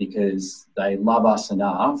 because they love us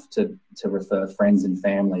enough to refer friends and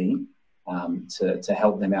family to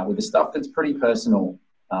help them out with the stuff that's pretty personal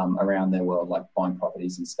around their world, like buying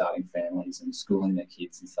properties and starting families and schooling their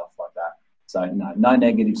kids and stuff like that. So no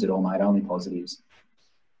negatives at all, mate, only positives.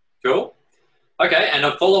 Cool. Okay, and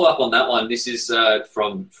a follow-up on that one. This is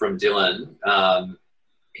from Dylan.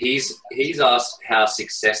 He's asked how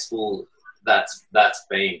successful that's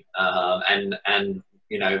been, and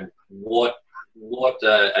you know, what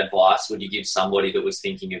advice would you give somebody that was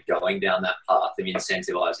thinking of going down that path of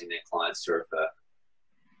incentivizing their clients to refer?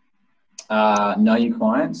 Know your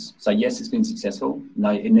clients. So yes, it's been successful.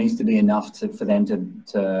 No, it needs to be enough for them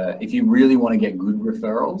to if you really want to get good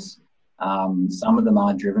referrals. Some of them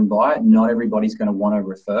are driven by it. Not everybody's going to want to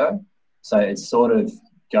refer. So it's sort of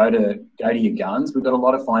go to your guns. We've got a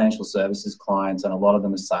lot of financial services clients, and a lot of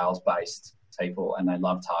them are sales-based people, and they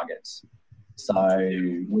love targets. So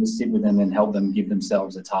we'll sit with them and help them give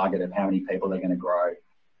themselves a target of how many people they're going to grow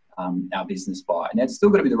our business by. And it's still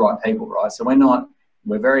got to be the right people, right? So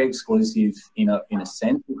we're very exclusive in a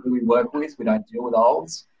sense of who we work with. We don't deal with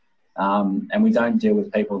olds. And we don't deal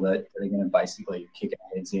with people that are going to basically kick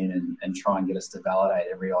our heads in and try and get us to validate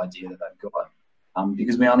every idea that they've got,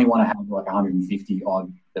 because we only want to have like 150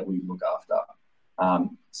 odd that we look after.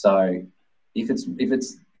 So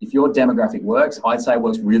if your demographic works, I'd say it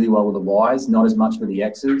works really well with the Ys, not as much with the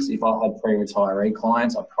X's. If I had pre-retiree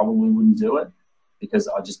clients, I probably wouldn't do it because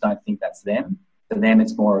I just don't think that's them. For them,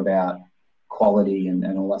 it's more about quality and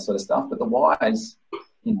all that sort of stuff. But the Ys,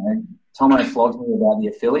 you know, Tomo flogged me about the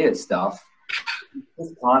affiliate stuff.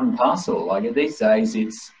 It's part and parcel. Like these days,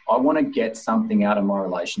 I want to get something out of my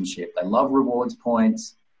relationship. They love rewards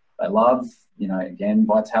points. They love, you know, again,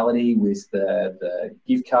 vitality with the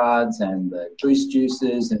gift cards and the boost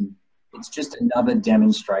juices. And it's just another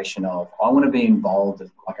demonstration of I want to be involved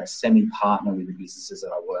as like a semi-partner with the businesses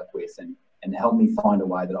that I work with and help me find a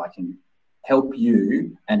way that I can help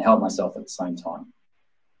you and help myself at the same time.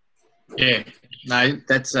 Yeah, no,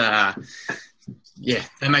 that's yeah,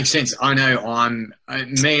 that makes sense. I know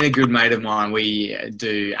me and a good mate of mine, we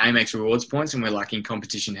do Amex rewards points, and we're like in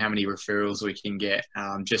competition how many referrals we can get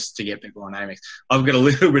just to get people on Amex. I've got a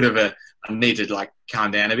little bit of I need to like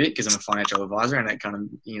calm down a bit because I'm a financial advisor, and that kind of,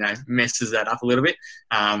 you know, messes that up a little bit.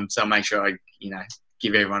 So I'll make sure I, you know,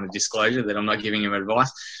 give everyone a disclosure that I'm not giving them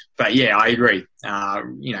advice. But yeah, I agree.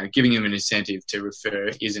 You know, giving them an incentive to refer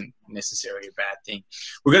isn't necessarily a bad thing.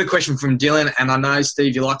 We've got a question from Dylan, and I know,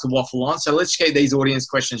 Steve, you like to waffle on, so let's keep these audience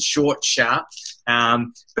questions short, sharp.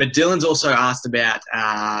 But Dylan's also asked about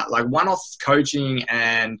like one-off coaching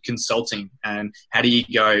and consulting, and how do you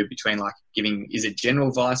go between like giving, is it general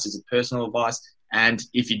advice, is it personal advice, and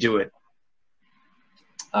if you do it?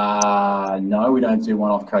 No, we don't do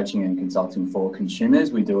one-off coaching and consulting for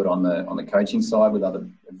consumers. We do it on the coaching side with other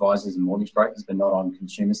advisors and mortgage brokers, but not on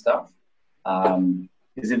consumer stuff.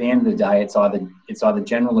 Because at the end of the day, it's either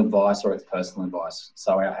general advice or it's personal advice.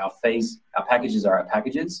 So our fees, our packages are our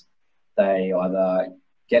packages. They either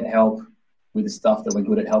get help with the stuff that we're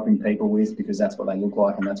good at helping people with because that's what they look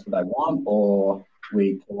like and that's what they want, or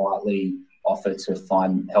we politely offer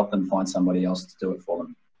to help them find somebody else to do it for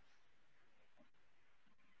them.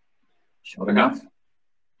 Short enough?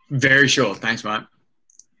 Very short. Thanks, mate.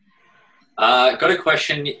 Got a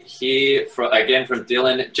question here from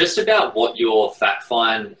Dylan, just about what your fact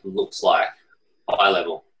find looks like, high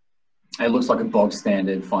level. It looks like a bog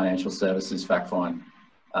standard financial services fact find.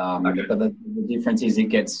 Okay. But the difference is it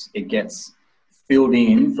gets filled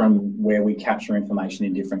in from where we capture information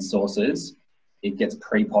in different sources. It gets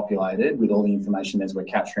pre-populated with all the information as we're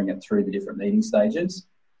capturing it through the different meeting stages.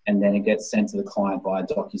 And then it gets sent to the client via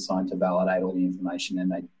DocuSign to validate all the information,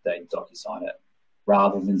 and they DocuSign it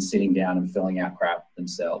rather than sitting down and filling out crap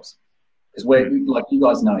themselves. Because we're, like you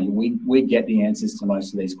guys know, we get the answers to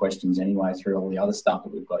most of these questions anyway through all the other stuff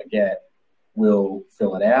that we've got to get. We'll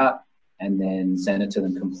fill it out and then send it to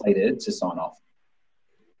them completed to sign off.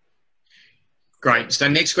 Great. So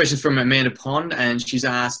next question from Amanda Pond, and she's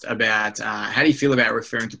asked about how do you feel about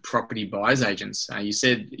referring to property buyers agents? You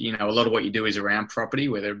said, a lot of what you do is around property,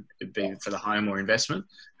 whether it be for the home or investment.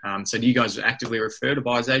 So do you guys actively refer to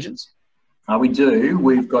buyers agents? We do.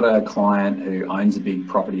 We've got a client who owns a big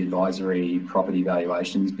property advisory, property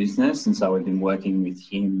valuations business. And so we've been working with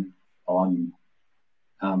him on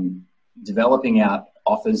developing out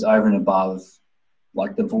offers over and above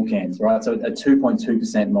like the bookends, right? So a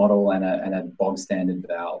 2.2% model and a bog standard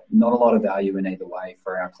val. Not a lot of value in either way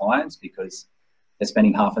for our clients because they're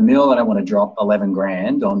spending $500,000. I don't want to drop 11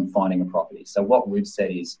 grand on finding a property. So what we've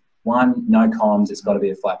said is, 1, no comms, it's got to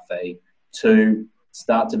be a flat fee. 2,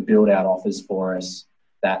 start to build out offers for us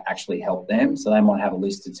that actually help them. So they might have a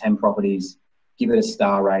list of 10 properties, give it a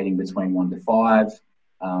star rating between 1 to 5.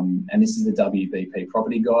 And this is the WBP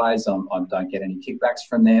property guys. I don't get any kickbacks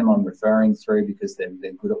from them. I'm referring through because they're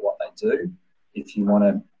good at what they do. If you want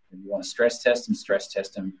to stress test them, stress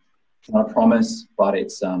test them. It's not a promise, but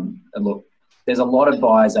it's look. There's a lot of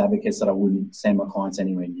buyers advocates that I wouldn't send my clients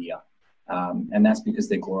anywhere near, and that's because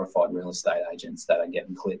they're glorified real estate agents that are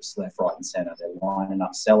getting clips left, right, and centre. They're lining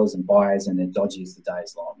up sellers and buyers, and they're dodgy as the day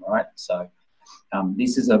is long, right? So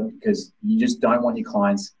this is because you just don't want your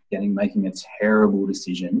clients making a terrible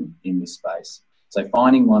decision in this space. So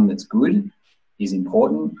finding one that's good is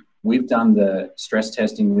important. We've done the stress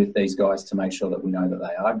testing with these guys to make sure that we know that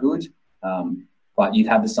they are good. But you'd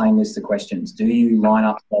have the same list of questions. Do you line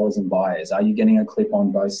up sellers and buyers? Are you getting a clip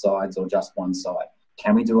on both sides or just one side?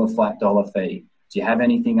 Can we do a flat dollar fee? Do you have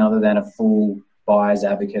anything other than a full buyer's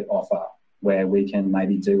advocate offer where we can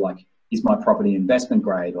maybe do like, is my property investment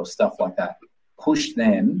grade or stuff like that? Push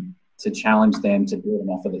them to challenge them to build an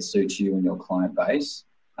offer that suits you and your client base.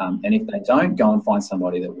 And if they don't, go and find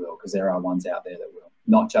somebody that will, because there are ones out there that will.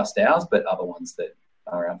 Not just ours, but other ones that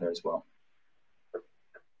are out there as well.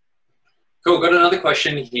 Cool. Got another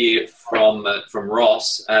question here from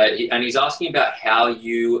Ross, and he's asking about how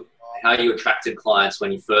you attracted clients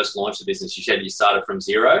when you first launched the business. You said you started from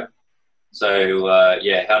zero. So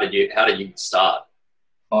how did you start?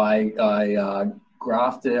 I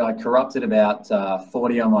corrupted about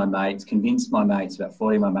 40 of my mates, convinced about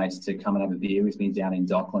 40 of my mates to come and have a beer with me down in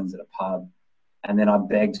Docklands at a pub. And then I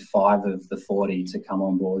begged 5 of the 40 to come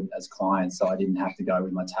on board as clients so I didn't have to go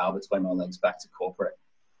with my tail between my legs back to corporate.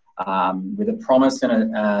 With a promise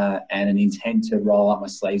and an intent to roll up my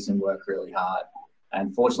sleeves and work really hard.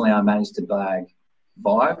 And fortunately, I managed to bag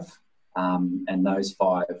 5, and those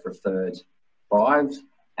 5 referred 5.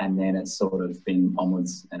 And then it's sort of been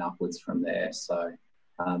onwards and upwards from there. So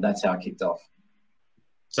that's how I kicked off.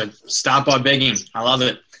 So start by begging. I love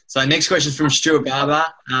it. So next question is from Stuart Barber.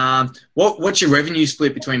 What's your revenue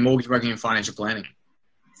split between mortgage broking and financial planning?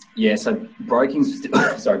 Yeah, so broking's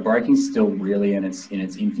still really in its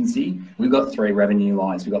infancy. We've got 3 revenue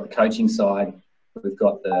lines. We've got the coaching side, we've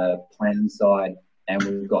got the planning side, and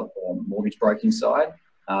we've got the mortgage broking side.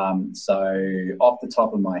 So off the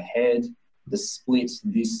top of my head, the split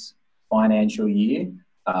this financial year,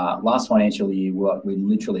 last financial year, we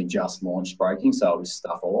literally just launched broking, so it was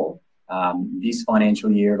stuff all. This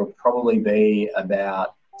financial year, it'll probably be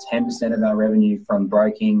about 10% of our revenue from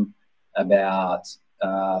broking, about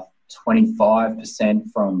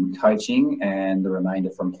 25% from coaching, and the remainder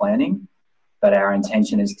from planning. But our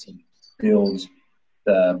intention is to build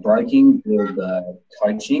the broking, build the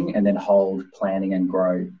coaching, and then hold planning and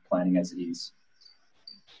grow planning as it is.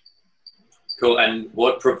 Cool. And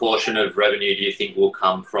what proportion of revenue do you think will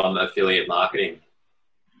come from affiliate marketing?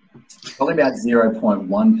 Probably about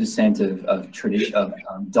 0.1% of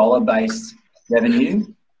dollar-based revenue.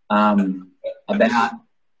 About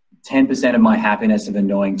 10% of my happiness of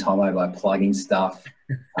annoying Tomo by plugging stuff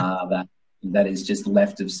that is just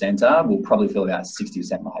left of centre will probably feel about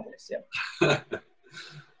 60% of my happiness. Yeah.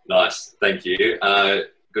 Nice. Thank you.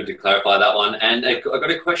 Good to clarify that one. And I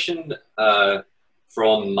got a question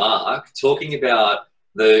from Mark talking about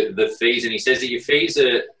the fees, and he says that your fees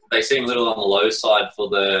they seem a little on the low side for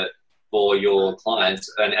your clients,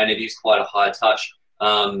 and it is quite a high touch.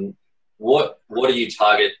 What do you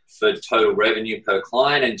target for total revenue per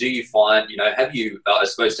client, and do you find have you I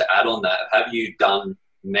suppose to add on that, have you done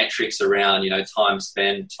metrics around time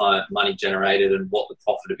spent, money generated, and what the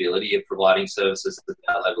profitability of providing services at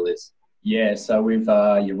that level is? Yeah, so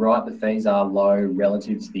you're right, the fees are low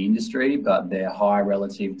relative to the industry, but they're high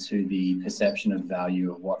relative to the perception of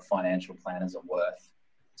value of what financial planners are worth.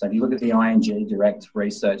 So if you look at the ING direct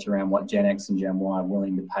research around what Gen X and Gen Y are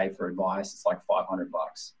willing to pay for advice, it's like $500.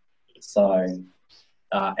 So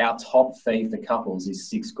our top fee for couples is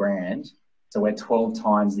 $6,000. So we're 12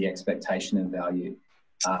 times the expectation of value.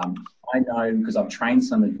 I know because I've trained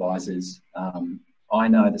some advisors. I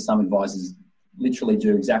know that some advisors literally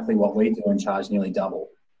do exactly what we do and charge nearly double.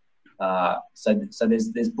 So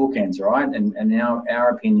there's bookends, right? And now our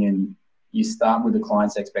opinion, you start with the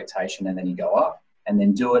client's expectation and then you go up, and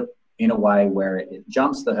then do it in a way where it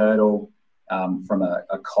jumps the hurdle from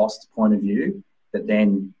a cost point of view, but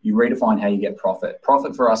then you redefine how you get profit.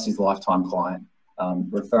 Profit for us is lifetime client.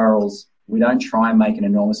 Referrals, we don't try and make an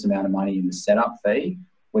enormous amount of money in the setup fee.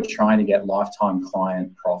 We're trying to get lifetime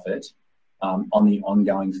client profit on the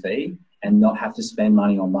ongoing fee and not have to spend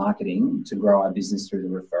money on marketing to grow our business through the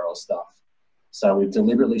referral stuff. So we've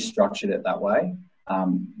deliberately structured it that way.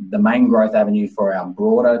 The main growth avenue for our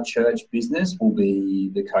broader church business will be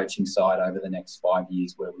the coaching side over the next 5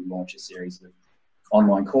 years, where we launch a series of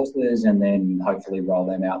online courses and then hopefully roll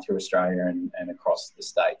them out through Australia and across the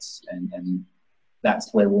States. And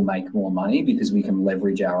that's where we'll make more money because we can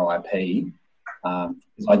leverage our IP.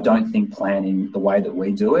 I don't think planning the way that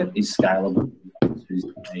we do it is scalable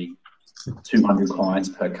to 200 clients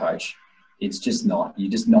per coach. It's just not.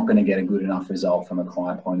 You're just not going to get a good enough result from a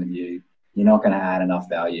client point of view. You're not going to add enough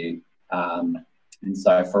value. And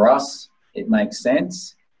so for us, it makes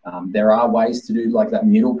sense. There are ways to do like that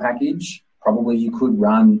middle package. Probably you could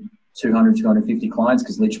run 200, 250 clients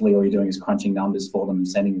because literally all you're doing is crunching numbers for them and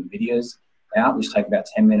sending them videos out, which take about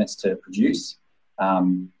 10 minutes to produce.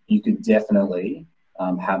 You could definitely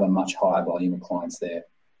have a much higher volume of clients there.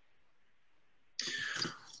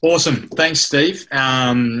 Awesome. Thanks, Steve.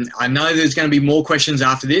 I know there's going to be more questions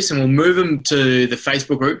after this, and we'll move them to the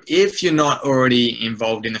Facebook group. If you're not already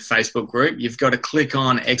involved in the Facebook group, you've got to click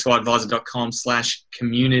on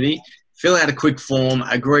xyadvisor.com/community, fill out a quick form,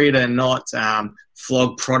 agree to not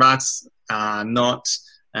flog products, not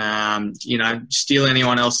steal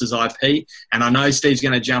anyone else's IP. And I know Steve's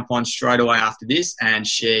going to jump on straight away after this and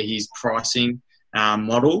share his pricing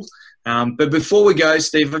model. But before we go,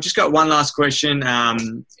 Steve, I've just got one last question.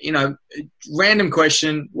 Random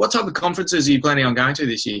question. What type of conferences are you planning on going to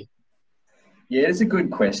this year? Yeah, it's a good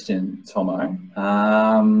question, Tomo.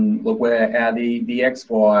 Look,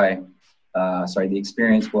 the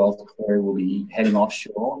Experience Wealth crew will be heading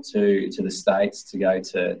offshore to the States to go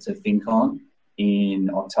to FinCon in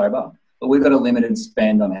October. But we've got a limited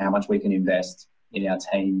spend on how much we can invest in our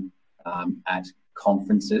team at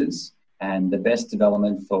conferences. And the best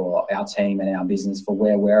development for our team and our business for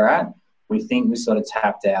where we're at, we think we're sort of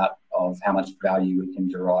tapped out of how much value we can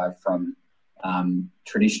derive from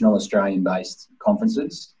traditional Australian-based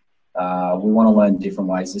conferences. We want to learn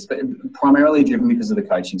different ways, but primarily driven because of the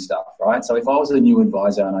coaching stuff, right? So if I was a new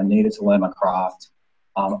advisor and I needed to learn my craft,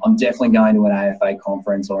 I'm definitely going to an AFA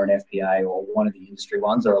conference or an FPA or one of the industry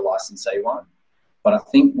ones or a licensee one. But I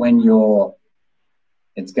think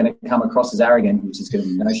it's going to come across as arrogant, which is going to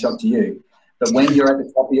be no shock to you. But when you're at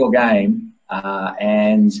the top of your game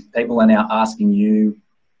and people are now asking you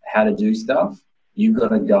how to do stuff, you've got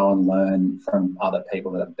to go and learn from other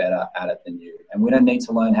people that are better at it than you. And we don't need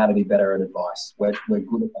to learn how to be better at advice. We're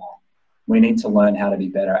good at that. We need to learn how to be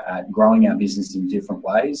better at growing our business in different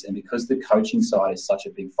ways. And because the coaching side is such a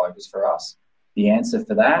big focus for us, the answer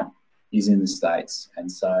for that is in the States.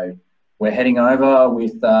 And so we're heading over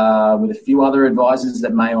with a few other advisors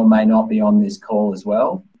that may or may not be on this call as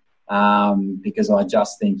well, because I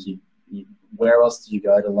just think where else do you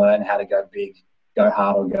go to learn how to go big, go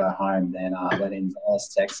hard or go home than in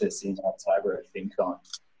Dallas, Texas in October at FinCon.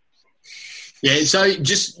 Yeah, so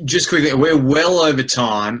just quickly, we're well over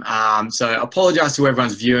time. So I apologise to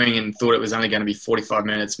everyone's viewing and thought it was only going to be 45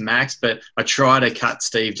 minutes max, but I try to cut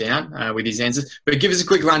Steve down with his answers. But give us a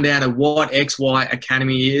quick rundown of what XY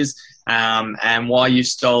Academy is and why you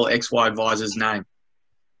stole XY Advisor's name.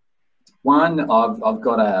 One, I've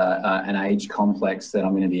got an age complex that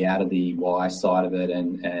I'm going to be out of the Y side of it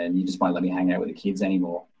and you just won't let me hang out with the kids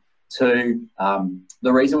anymore. Two,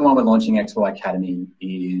 the reason why we're launching XY Academy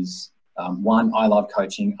is... one, I love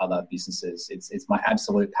coaching other businesses. It's my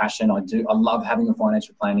absolute passion. I love having a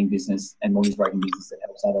financial planning business and mortgage broking business that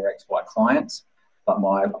helps other XY clients. But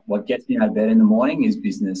what gets me out of bed in the morning is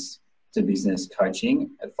business to business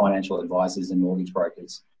coaching at financial advisors and mortgage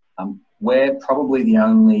brokers. We're probably the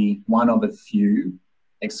only one of a few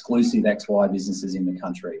exclusive XY businesses in the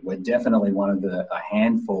country. We're definitely one of a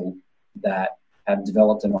handful that have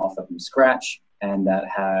developed an offer from scratch and that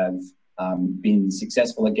have been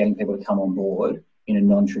successful at getting people to come on board in a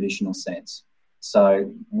non-traditional sense.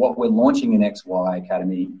 So what we're launching in XY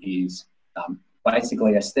Academy is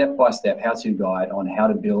basically a step-by-step how-to guide on how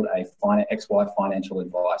to build a XY financial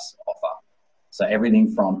advice offer. So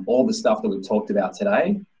everything from all the stuff that we've talked about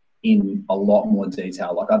today in a lot more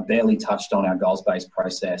detail. Like, I barely touched on our goals-based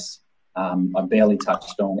process. I barely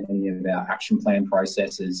touched on any of our action plan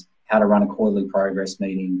processes, how to run a quarterly progress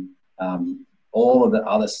meeting, all of the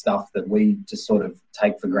other stuff that we just sort of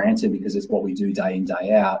take for granted because it's what we do day in,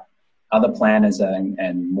 day out. Other planners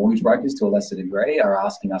and mortgage brokers, to a lesser degree, are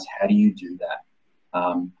asking us, how do you do that?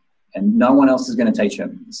 And no one else is going to teach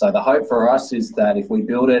them. So the hope for us is that if we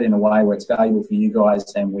build it in a way where it's valuable for you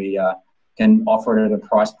guys and we can offer it at a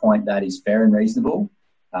price point that is fair and reasonable,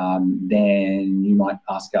 then you might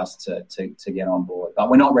ask us to get on board. But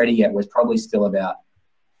we're not ready yet. We're probably still about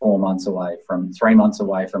 3 months away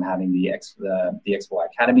from having the XY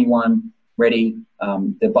Academy one ready.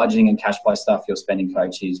 The budgeting and cash flow stuff, your spending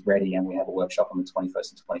coach, is ready, and we have a workshop on the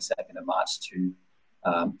 21st and 22nd of March to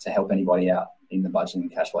help anybody out in the budgeting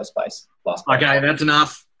and cash flow space. Okay, that's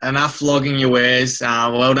enough flogging your wares.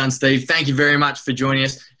 Well done, Steve. Thank you very much for joining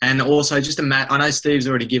us. And also, I know Steve's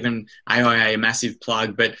already given AIA a massive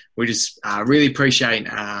plug, but we just really appreciate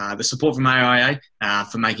the support from AIA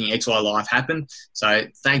for making XY Live happen. So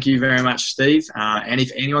thank you very much, Steve. And if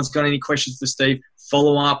anyone's got any questions for Steve,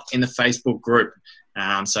 follow up in the Facebook group.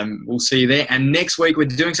 So we'll see you there. And next week, we're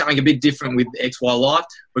doing something a bit different with XY Live.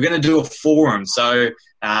 We're going to do a forum. So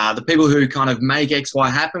the people who kind of make XY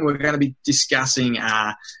happen, we're going to be discussing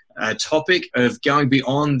a topic of going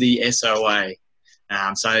beyond the SOA.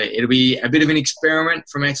 So it'll be a bit of an experiment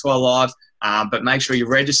from XY Live, but make sure you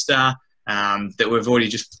register, that we've already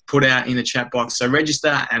just put out in the chat box. So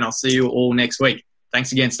register, and I'll see you all next week.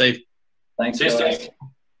 Thanks again, Steve. Thanks, Cheers, guys. Steve.